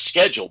well as the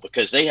schedule,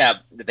 because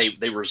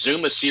they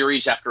resume a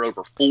series after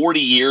over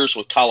 40 years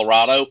with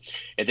Colorado.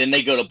 And then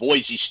they go to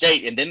Boise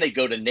State, and then they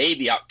go to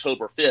Navy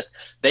October 5th.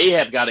 They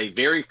have got a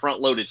very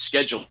front loaded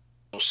schedule.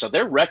 So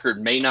their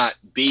record may not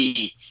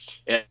be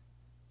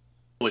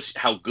was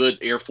how good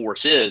Air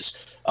Force is.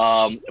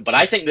 But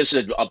I think this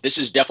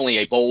is definitely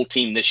a bold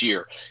team this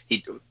year.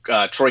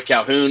 Troy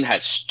Calhoun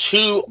has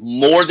 2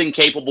 more than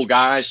capable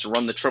guys to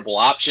run the triple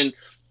option.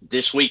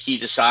 This week he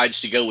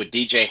decides to go with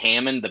DJ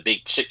Hammond, the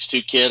big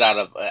 6'2" kid out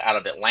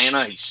of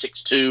Atlanta. He's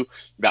 6'2",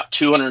 about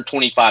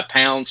 225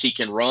 pounds. He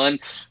can run,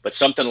 but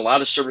something a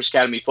lot of Service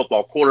Academy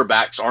football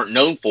quarterbacks aren't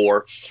known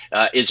for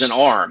is an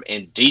arm.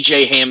 And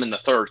DJ Hammond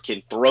III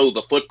can throw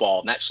the football,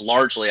 and that's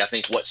largely, I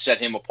think, what set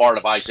him apart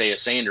of Isaiah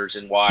Sanders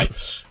and why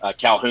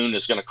Calhoun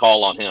is going to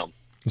call on him.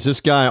 Is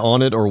this guy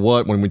on it or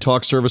what? When we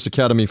talk Service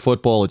Academy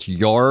football, it's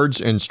yards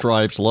and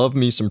stripes. Love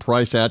me some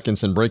Price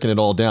Atkinson breaking it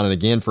all down. And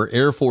again, for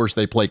Air Force,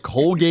 they play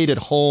Colgate at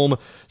home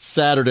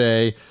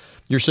Saturday.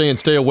 You're saying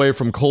stay away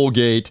from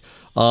Colgate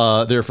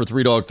there for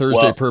Three Dog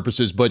Thursday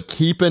purposes, but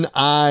keep an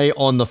eye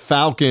on the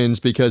Falcons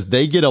because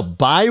they get a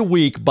bye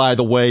week, by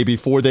the way,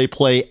 before they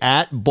play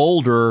at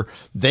Boulder.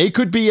 They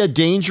could be a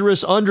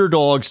dangerous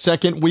underdog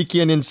second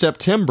weekend in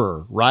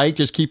September, right?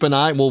 Just keep an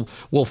eye.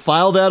 We'll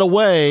file that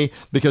away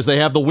because they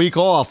have the week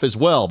off as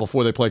well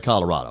before they play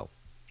Colorado.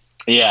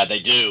 Yeah, they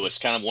do. It's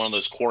kind of one of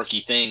those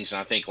quirky things. And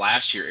I think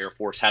last year Air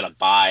Force had a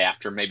bye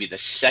after maybe the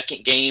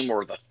second game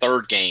or the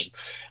third game.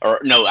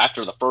 Or no,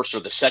 after the first or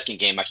the second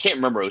game. I can't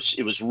remember.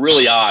 It was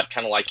really odd,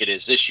 kind of like it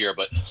is this year.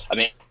 But, I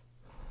mean,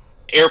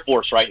 Air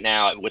Force right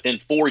now, within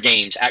 4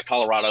 games at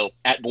Colorado,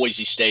 at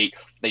Boise State,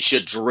 they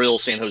should drill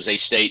San Jose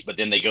State, but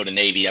then they go to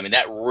Navy. I mean,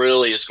 that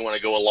really is going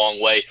to go a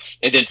long way.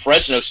 And then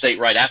Fresno State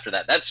right after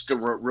that. That's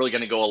really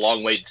going to go a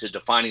long way to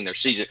defining their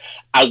season.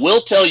 I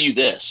will tell you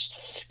this.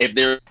 If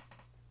there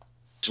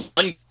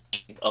one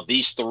game of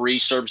these 3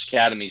 service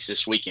academies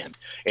this weekend,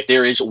 if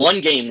there is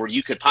one game where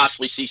you could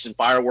possibly see some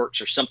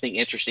fireworks or something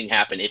interesting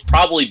happen, it'd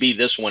probably be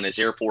this one as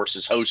Air Force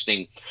is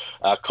hosting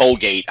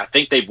Colgate. I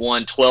think they've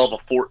won 12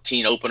 of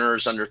 14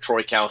 openers under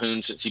Troy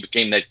Calhoun since he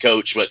became head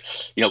coach. But,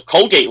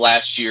 Colgate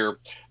last year,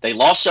 they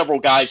lost several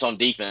guys on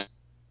defense,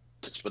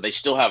 but they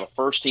still have a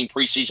first-team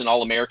preseason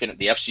All-American at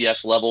the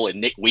FCS level and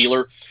Nick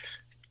Wheeler.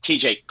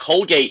 TJ,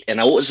 Colgate,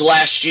 and I know it was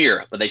last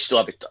year, but they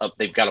still have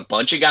they've got a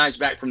bunch of guys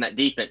back from that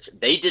defense.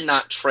 They did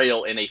not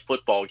trail in a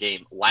football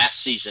game last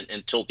season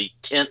until the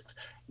 10th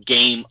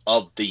game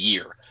of the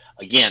year.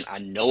 Again, I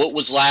know it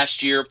was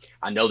last year.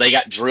 I know they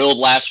got drilled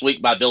last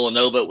week by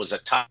Villanova. It was a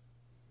tie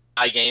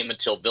game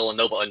until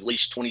Villanova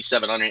unleashed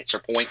 27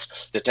 unanswered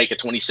points to take a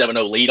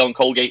 27-0 lead on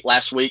Colgate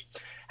last week.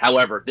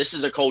 However, this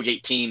is a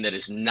Colgate team that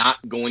is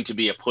not going to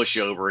be a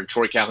pushover, and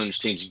Troy Calhoun's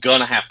team's going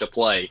to have to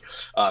play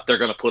if they're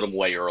going to put them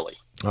away early.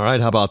 All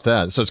right, how about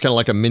that? So it's kind of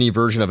like a mini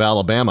version of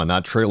Alabama,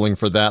 not trailing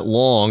for that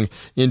long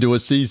into a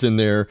season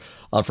there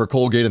for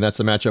Colgate, and that's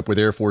the matchup with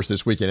Air Force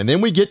this weekend. And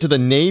then we get to the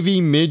Navy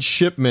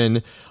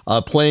midshipmen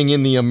playing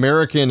in the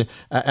American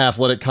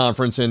Athletic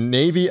Conference. And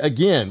Navy,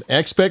 again,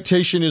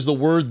 expectation is the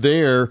word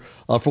there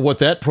for what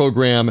that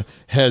program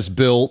has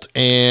built.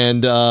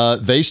 And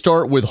they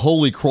start with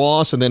Holy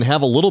Cross and then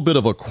have a little bit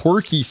of a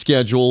quirky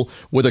schedule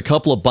with a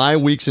couple of bye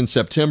weeks in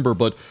September.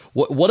 But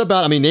what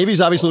about,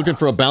 Navy's obviously looking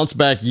for a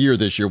bounce-back year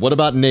this year. What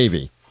about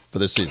Navy for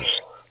this season?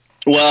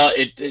 Well,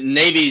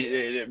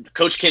 Navy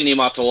Coach Ken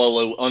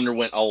Niumatalolo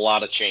underwent a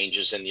lot of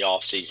changes in the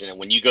offseason, and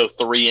when you go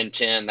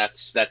 3-10,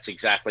 that's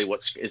exactly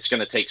it's going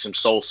to take some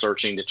soul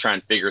searching to try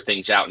and figure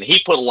things out. And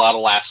he put a lot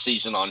of last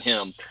season on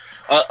him,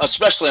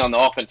 especially on the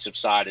offensive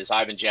side, as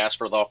Ivan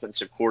Jasper, the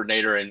offensive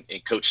coordinator, and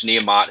Coach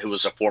Niumat, who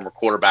was a former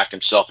quarterback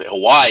himself at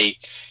Hawaii.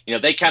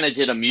 They kind of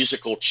did a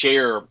musical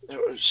chair,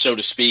 so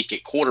to speak,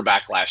 at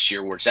quarterback last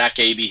year, where Zach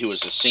Abey, who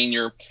was a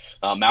senior,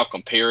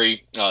 Malcolm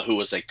Perry, who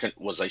was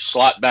a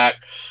slot back,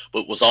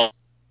 but was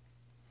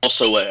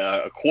also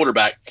a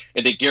quarterback,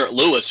 and then Garrett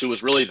Lewis, who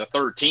was really the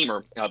third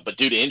teamer, but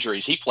due to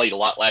injuries, he played a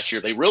lot last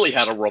year. They really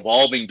had a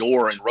revolving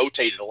door and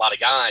rotated a lot of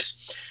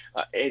guys.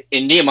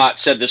 And Niumat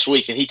said this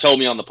week, and he told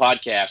me on the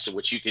podcast, in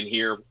which you can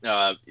hear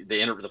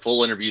the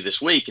full interview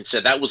this week, and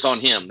said that was on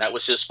him. That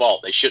was his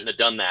fault. They shouldn't have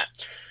done that.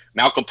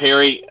 Malcolm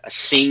Perry, a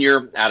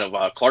senior out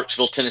of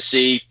Clarksville,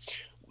 Tennessee.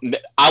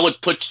 I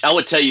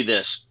would tell you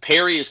this: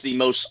 Perry is the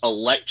most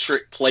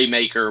electric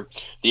playmaker,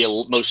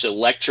 the most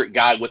electric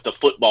guy with the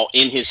football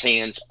in his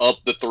hands of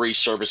the three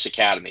service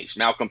academies.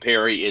 Malcolm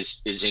Perry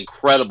is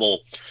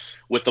incredible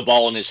with the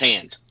ball in his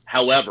hands.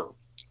 However,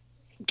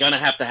 gonna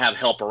have to have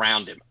help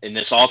around him in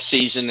this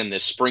offseason and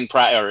this spring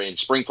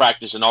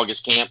practice and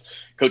August camp.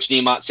 Coach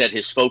Niumat said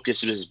his focus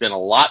has been a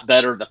lot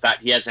better. The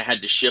fact he hasn't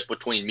had to shift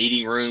between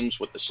meeting rooms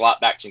with the slot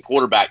backs and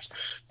quarterbacks.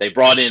 They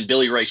brought in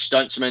Billy Ray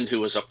Stuntsman,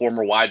 who was a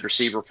former wide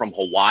receiver from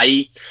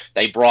Hawaii.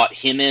 They brought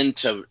him in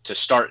to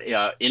start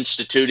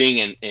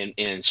instituting and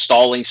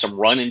installing some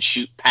run and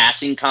shoot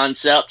passing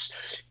concepts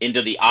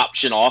into the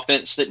option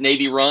offense that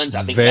Navy runs.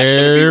 I think that's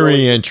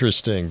very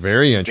interesting.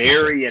 Very interesting.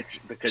 Very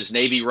interesting, because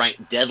Navy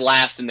ranked dead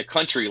last in the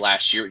country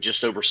last year at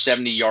just over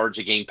 70 yards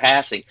a game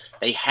passing.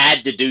 They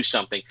had to do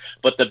something.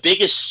 But the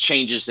biggest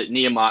changes that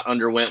Niumat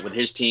underwent with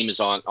his team is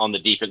on the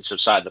defensive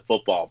side of the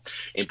football.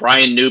 And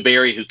Brian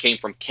Newberry, who came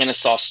from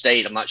Kennesaw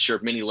State, I'm not sure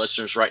if many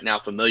listeners right now are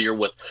familiar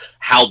with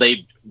how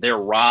their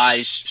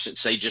rise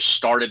since they just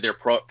started their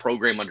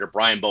program under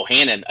Brian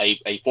Bohannon,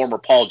 a former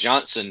Paul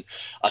Johnson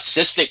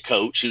assistant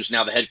coach who's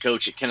now the head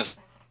coach at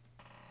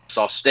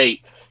Kennesaw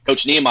State.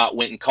 Coach Niumat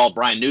went and called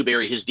Brian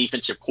Newberry his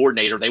defensive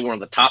coordinator. They were in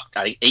the top,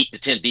 I think, 8 to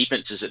 10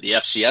 defenses at the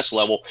FCS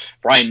level.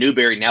 Brian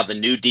Newberry, now the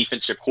new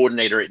defensive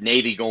coordinator at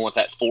Navy, going with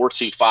that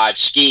 4-2-5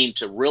 scheme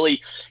to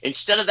really,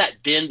 instead of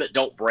that bend but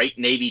don't break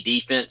Navy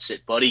defense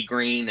that Buddy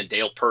Green and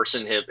Dale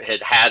Person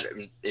had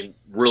and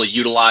really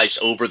utilized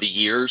over the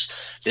years,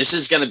 this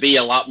is going to be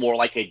a lot more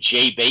like a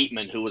Jay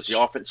Bateman, who was the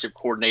offensive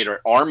coordinator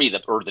at Army,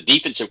 or the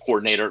defensive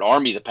coordinator at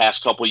Army the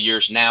past couple of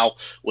years, now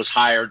was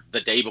hired the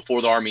day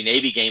before the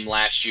Army-Navy game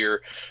last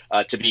year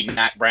to be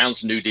Mack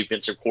Brown's new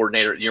defensive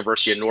coordinator at the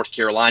University of North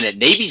Carolina.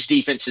 Navy's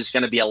defense is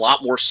going to be a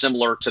lot more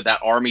similar to that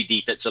Army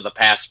defense of the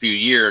past few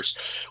years,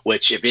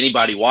 which if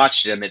anybody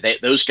watched them,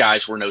 those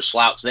guys were no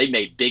slouch. They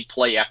made big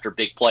play after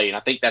big play, and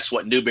I think that's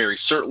what Newberry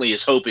certainly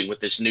is hoping with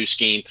this new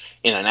scheme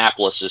in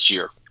Annapolis this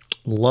year.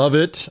 Love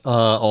it.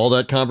 All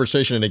that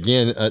conversation. And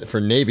again, for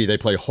Navy, they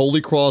play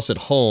Holy Cross at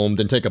home,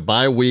 then take a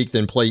bye week,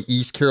 then play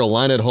East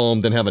Carolina at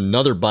home, then have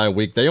another bye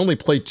week. They only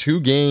play 2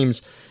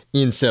 games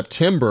in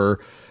September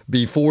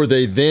before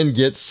they then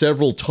get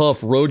several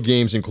tough road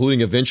games,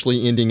 including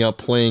eventually ending up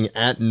playing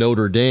at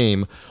Notre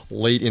Dame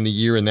late in the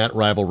year in that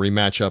rivalry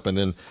matchup. And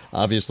then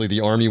obviously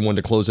the Army one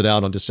to close it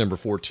out on December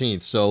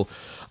 14th. So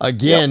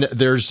again,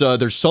 there's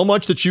so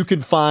much that you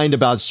can find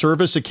about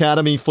Service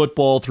Academy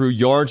football through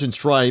Yards and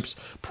Stripes.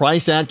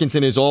 Price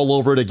Atkinson is all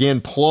over it.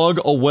 Again, plug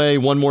away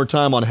one more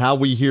time on how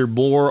we hear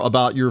more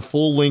about your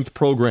full-length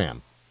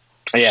program.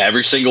 Yeah,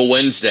 every single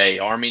Wednesday,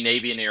 Army,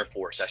 Navy, and Air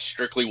Force. That's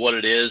strictly what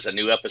it is. A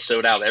new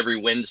episode out every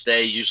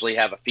Wednesday. Usually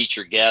have a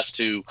featured guest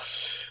who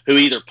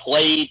either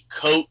played,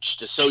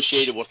 coached,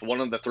 associated with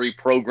one of the 3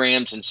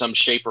 programs in some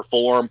shape or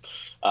form.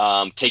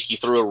 Take you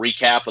through a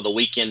recap of the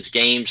weekend's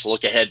games,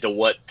 look ahead to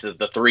what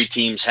the 3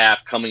 teams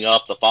have coming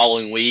up the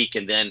following week.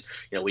 And then,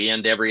 we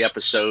end every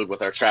episode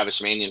with our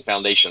Travis Manion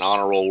Foundation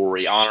Honor Roll, where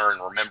we honor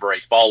and remember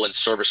a fallen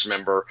service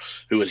member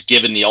who has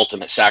given the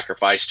ultimate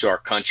sacrifice to our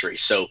country.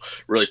 So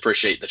really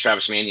appreciate the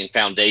Travis Manion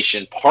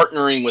Foundation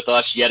partnering with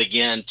us yet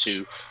again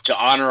to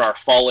honor our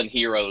fallen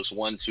heroes,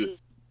 ones who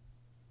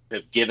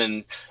have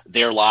given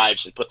their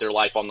lives and put their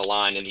life on the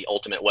line in the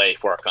ultimate way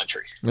for our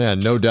country. Yeah,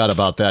 no doubt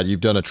about that.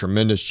 You've done a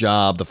tremendous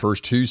job the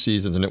first 2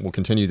 seasons, and it will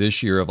continue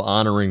this year, of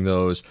honoring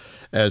those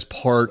as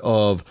part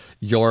of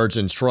Yards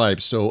and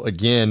Stripes. So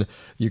again,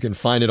 you can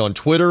find it on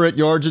Twitter at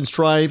Yards and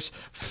Stripes,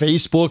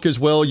 Facebook as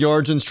well,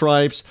 Yards and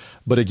Stripes.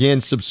 But again,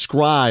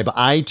 subscribe,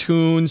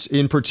 iTunes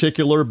in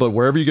particular, but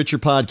wherever you get your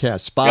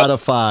podcast,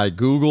 Spotify,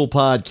 Google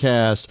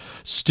Podcast,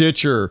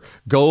 Stitcher,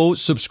 go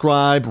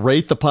subscribe,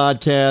 rate the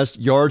podcast,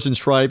 Yards and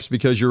Stripes,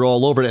 because you're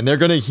all over it. And they're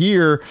going to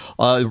hear,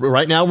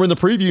 right now we're in the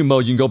preview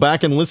mode. You can go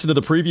back and listen to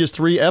the previous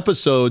 3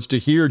 episodes to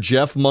hear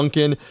Jeff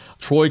Monken,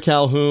 Troy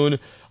Calhoun,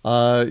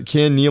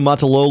 Ken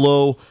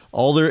Niumatalolo,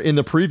 all there in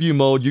the preview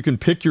mode. You can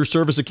pick your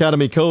Service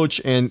Academy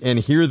coach and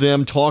hear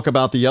them talk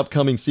about the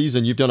upcoming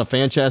season. You've done a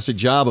fantastic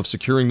job of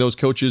securing those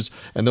coaches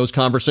and those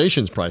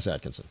conversations, Price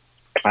Atkinson.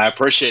 I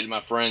appreciate it,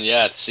 my friend.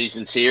 Yeah, the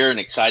season's here, and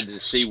excited to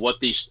see what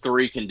these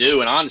three can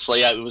do. And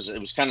honestly, it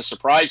was kind of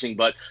surprising,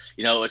 but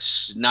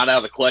it's not out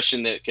of the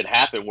question that it could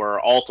happen where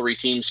all three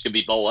teams could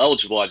be bowl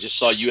eligible. I just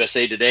saw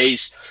USA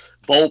Today's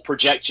bowl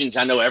projections.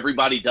 I know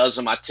everybody does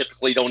them. I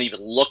typically don't even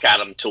look at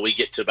them until we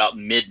get to about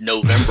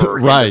mid-November,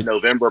 right.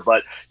 November.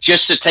 But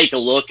just to take a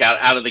look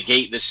out of the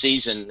gate this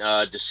season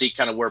to see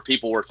kind of where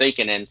people were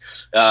thinking, and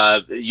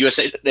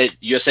USA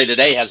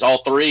Today has all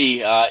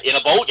three in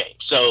a bowl game,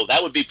 so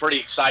that would be pretty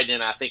exciting.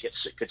 And I think it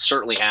could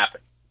certainly happen.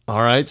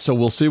 All right, so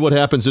we'll see what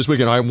happens this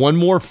weekend. All right, one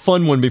more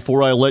fun one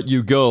before I let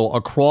you go.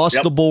 Across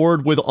the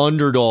board with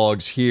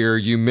underdogs here,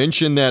 you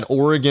mentioned that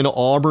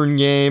Oregon-Auburn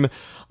game.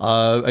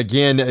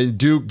 Again,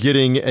 Duke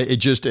getting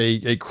just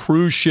a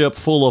cruise ship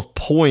full of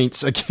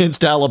points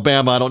against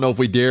Alabama. I don't know if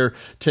we dare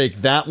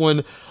take that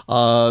one.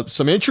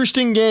 Some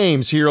interesting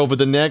games here over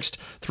the next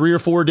 3 or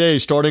 4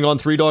 days, starting on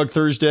Three Dog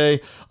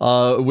Thursday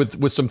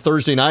with some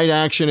Thursday night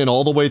action and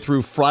all the way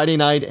through Friday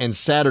night and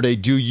Saturday.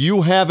 Do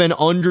you have an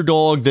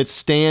underdog that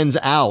stands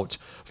out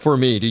for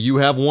me? Do you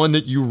have one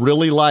that you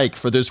really like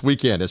for this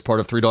weekend as part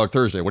of Three Dog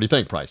Thursday? What do you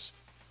think, Price?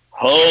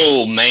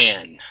 Oh,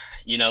 man.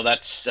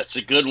 That's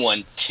a good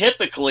one.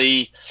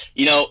 Typically,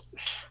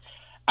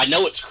 I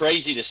know it's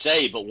crazy to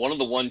say, but one of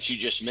the ones you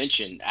just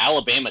mentioned,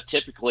 Alabama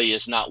typically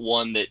is not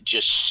one that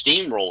just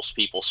steamrolls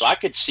people. So I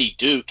could see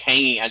Duke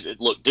hanging.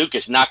 Look, Duke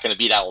is not going to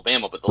beat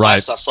Alabama, but the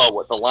last I saw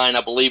what the line,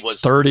 I believe,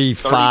 was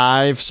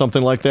 35,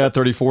 something like that,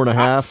 34 and a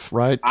half,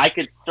 right? I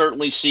could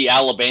certainly see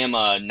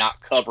Alabama not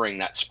covering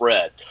that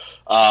spread.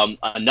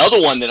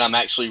 Another one that I'm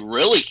actually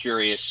really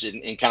curious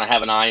and kind of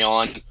have an eye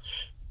on,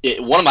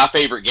 one of my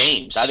favorite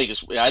games. I think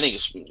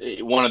it's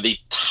one of the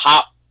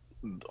top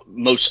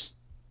most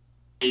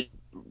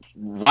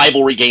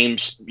rivalry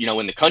games,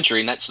 in the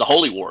country, and that's the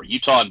Holy War,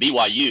 Utah and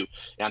BYU.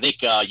 And I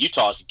think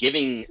Utah is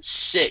giving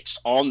 6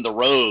 on the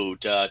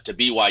road to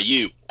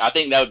BYU. I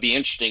think that would be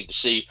interesting to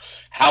see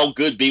how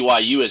good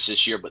BYU is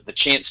this year, but the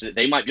chance that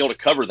they might be able to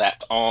cover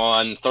that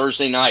on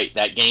Thursday night.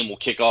 That game will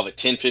kick off at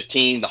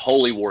 10:15, the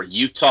Holy War,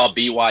 Utah,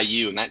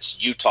 BYU, and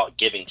that's Utah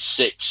giving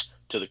 6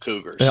 to the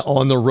Cougars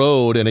on the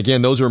road. And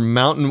again, those are a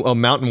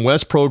Mountain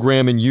West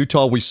program in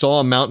Utah. We saw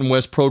a Mountain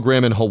West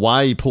program in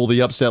Hawaii pull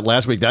the upset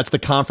last week. That's the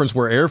conference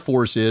where Air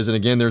Force is. And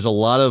again, there's a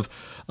lot of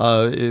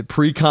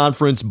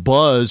pre-conference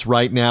buzz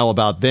right now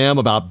about them,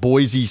 about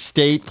Boise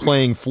State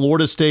playing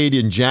Florida State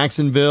in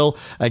Jacksonville.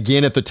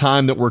 Again, at the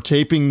time that we're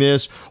taping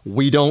this,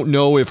 we don't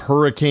know if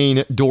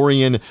Hurricane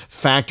Dorian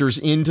factors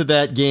into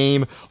that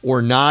game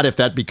or not. If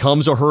that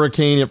becomes a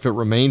hurricane, if it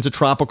remains a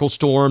tropical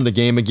storm, the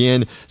game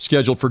again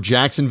scheduled for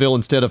Jacksonville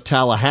instead of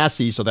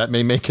Tallahassee, so that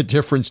may make a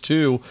difference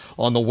too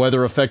on the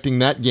weather affecting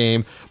that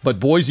game. But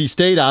Boise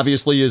State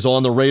obviously is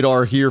on the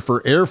radar here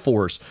for Air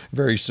Force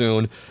very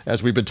soon,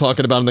 as we've been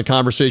talking about in the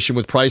conversation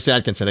with Price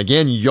Atkinson.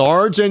 Again,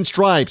 Yards and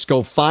Stripes.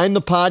 Go find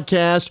the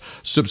podcast,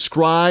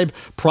 subscribe.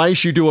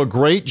 Price, you do a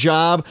great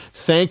job.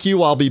 Thank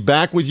you. I'll be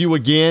back with you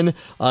again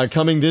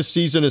coming this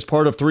season as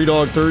part of Three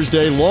Dog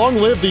Thursday. Long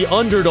live the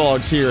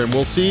underdogs here, and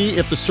we'll see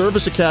if the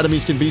service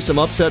academies can be some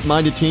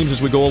upset-minded teams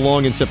as we go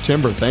along in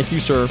September. Thank you,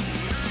 sir.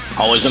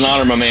 Always an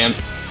honor, my man.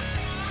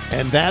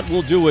 And that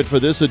will do it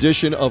for this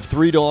edition of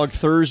Three Dog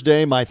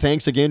Thursday. My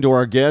thanks again to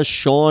our guest,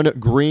 Sean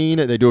Green.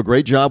 They do a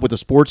great job with the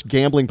sports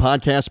gambling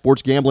podcast,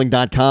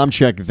 sportsgambling.com.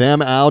 Check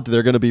them out.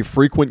 They're going to be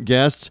frequent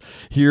guests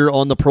here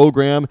on the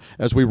program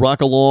as we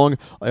rock along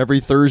every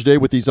Thursday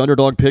with these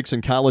underdog picks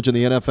in college and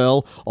the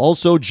NFL.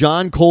 Also,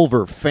 John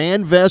Culver,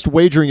 FanVest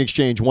Wagering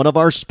Exchange, one of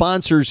our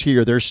sponsors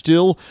here. They're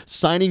still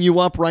signing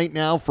you up right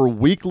now for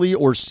weekly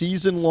or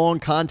season-long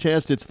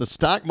contests. It's the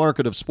stock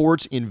market of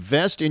sports.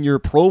 Invest in your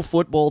pro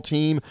football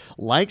team.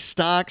 Like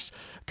stocks,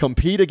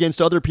 compete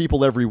against other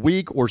people every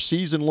week or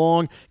season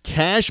long.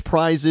 Cash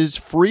prizes,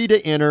 free to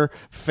enter.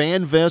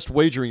 FanVest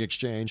Wagering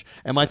Exchange.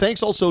 And my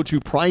thanks also to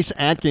Price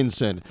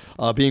Atkinson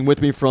being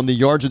with me from the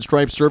Yards and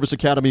Stripes Service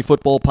Academy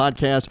Football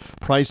Podcast.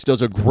 Price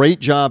does a great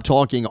job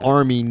talking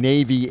Army,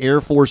 Navy, Air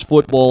Force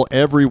football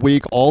every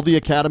week. All the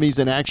academies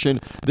in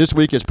action this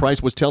week, as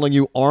Price was telling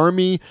you.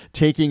 Army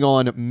taking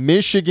on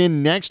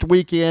Michigan next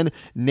weekend.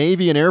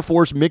 Navy and Air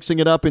Force mixing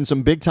it up in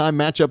some big-time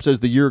matchups as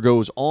the year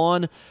goes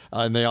on.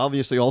 And they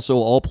obviously also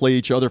all play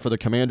each other for the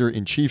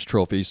Commander-in-Chief's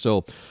trophy.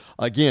 So,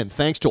 again,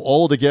 thanks to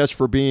all of the guests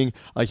for being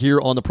here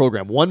on the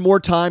program. One more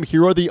time,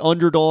 here are the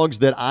underdogs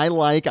that I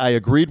like. I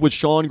agreed with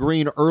Sean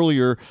Green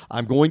earlier.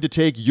 I'm going to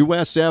take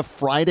USF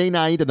Friday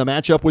night in the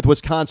matchup with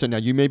Wisconsin. Now,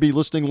 you may be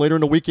listening later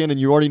in the weekend and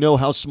you already know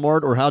how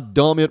smart or how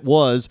dumb it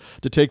was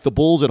to take the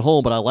Bulls at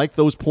home, but I like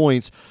those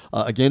points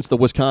against the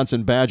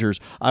Wisconsin Badgers.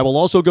 I will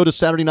also go to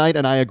Saturday night,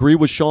 and I agree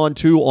with Sean,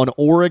 too, on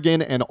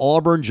Oregon and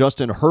Auburn.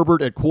 Justin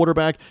Herbert at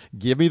quarterback.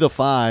 Give me the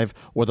 5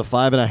 or the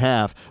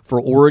 5.5 for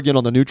Oregon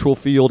on the neutral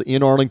field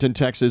in Arlington, Arlington,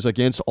 Texas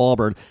against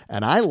Auburn.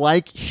 And I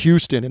like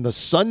Houston in the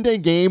Sunday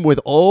game with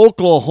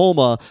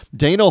Oklahoma.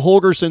 Dana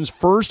Holgerson's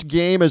first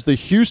game as the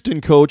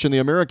Houston coach in the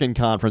American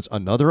Conference.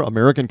 Another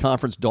American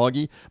Conference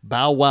doggy.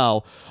 Bow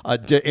wow.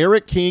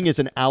 Eric King is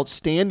an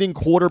outstanding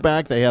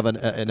quarterback. They have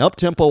an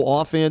up-tempo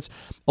offense.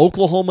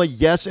 Oklahoma,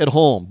 yes, at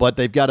home, but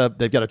they've got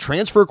a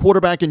transfer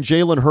quarterback in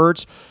Jalen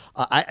Hurts.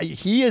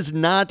 He is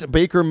not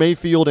Baker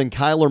Mayfield and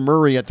Kyler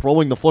Murray at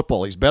throwing the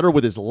football. He's better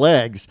with his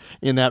legs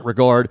in that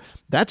regard.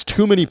 That's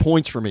too many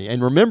points for me.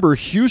 And remember,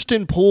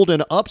 Houston pulled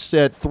an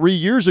upset 3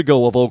 years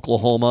ago of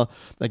Oklahoma.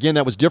 Again,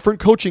 that was different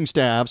coaching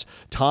staffs.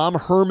 Tom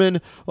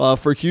Herman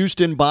for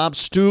Houston, Bob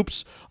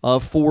Stoops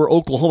for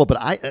Oklahoma. But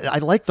I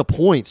like the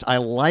points. I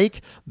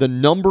like the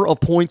number of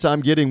points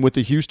I'm getting with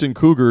the Houston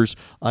Cougars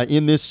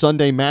in this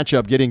Sunday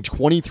matchup, getting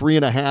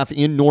 23.5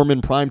 in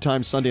Norman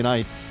primetime Sunday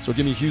night. So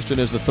give me Houston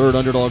as the third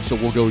underdog. So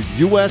we'll go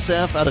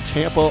USF out of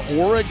Tampa,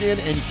 Oregon,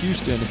 and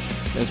Houston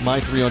as my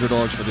three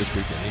underdogs for this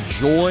weekend.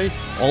 Enjoy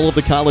all of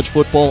the college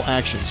football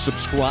action.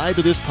 Subscribe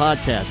to this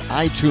podcast,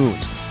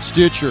 iTunes,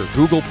 Stitcher,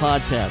 Google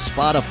Podcasts,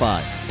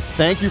 Spotify.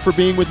 Thank you for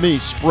being with me.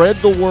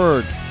 Spread the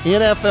word.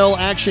 NFL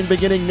action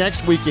beginning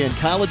next weekend.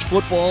 College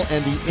football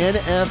and the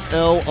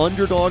NFL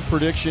underdog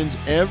predictions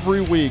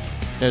every week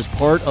as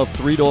part of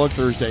Three Dog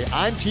Thursday.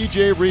 I'm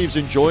TJ Reeves.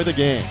 Enjoy the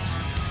games.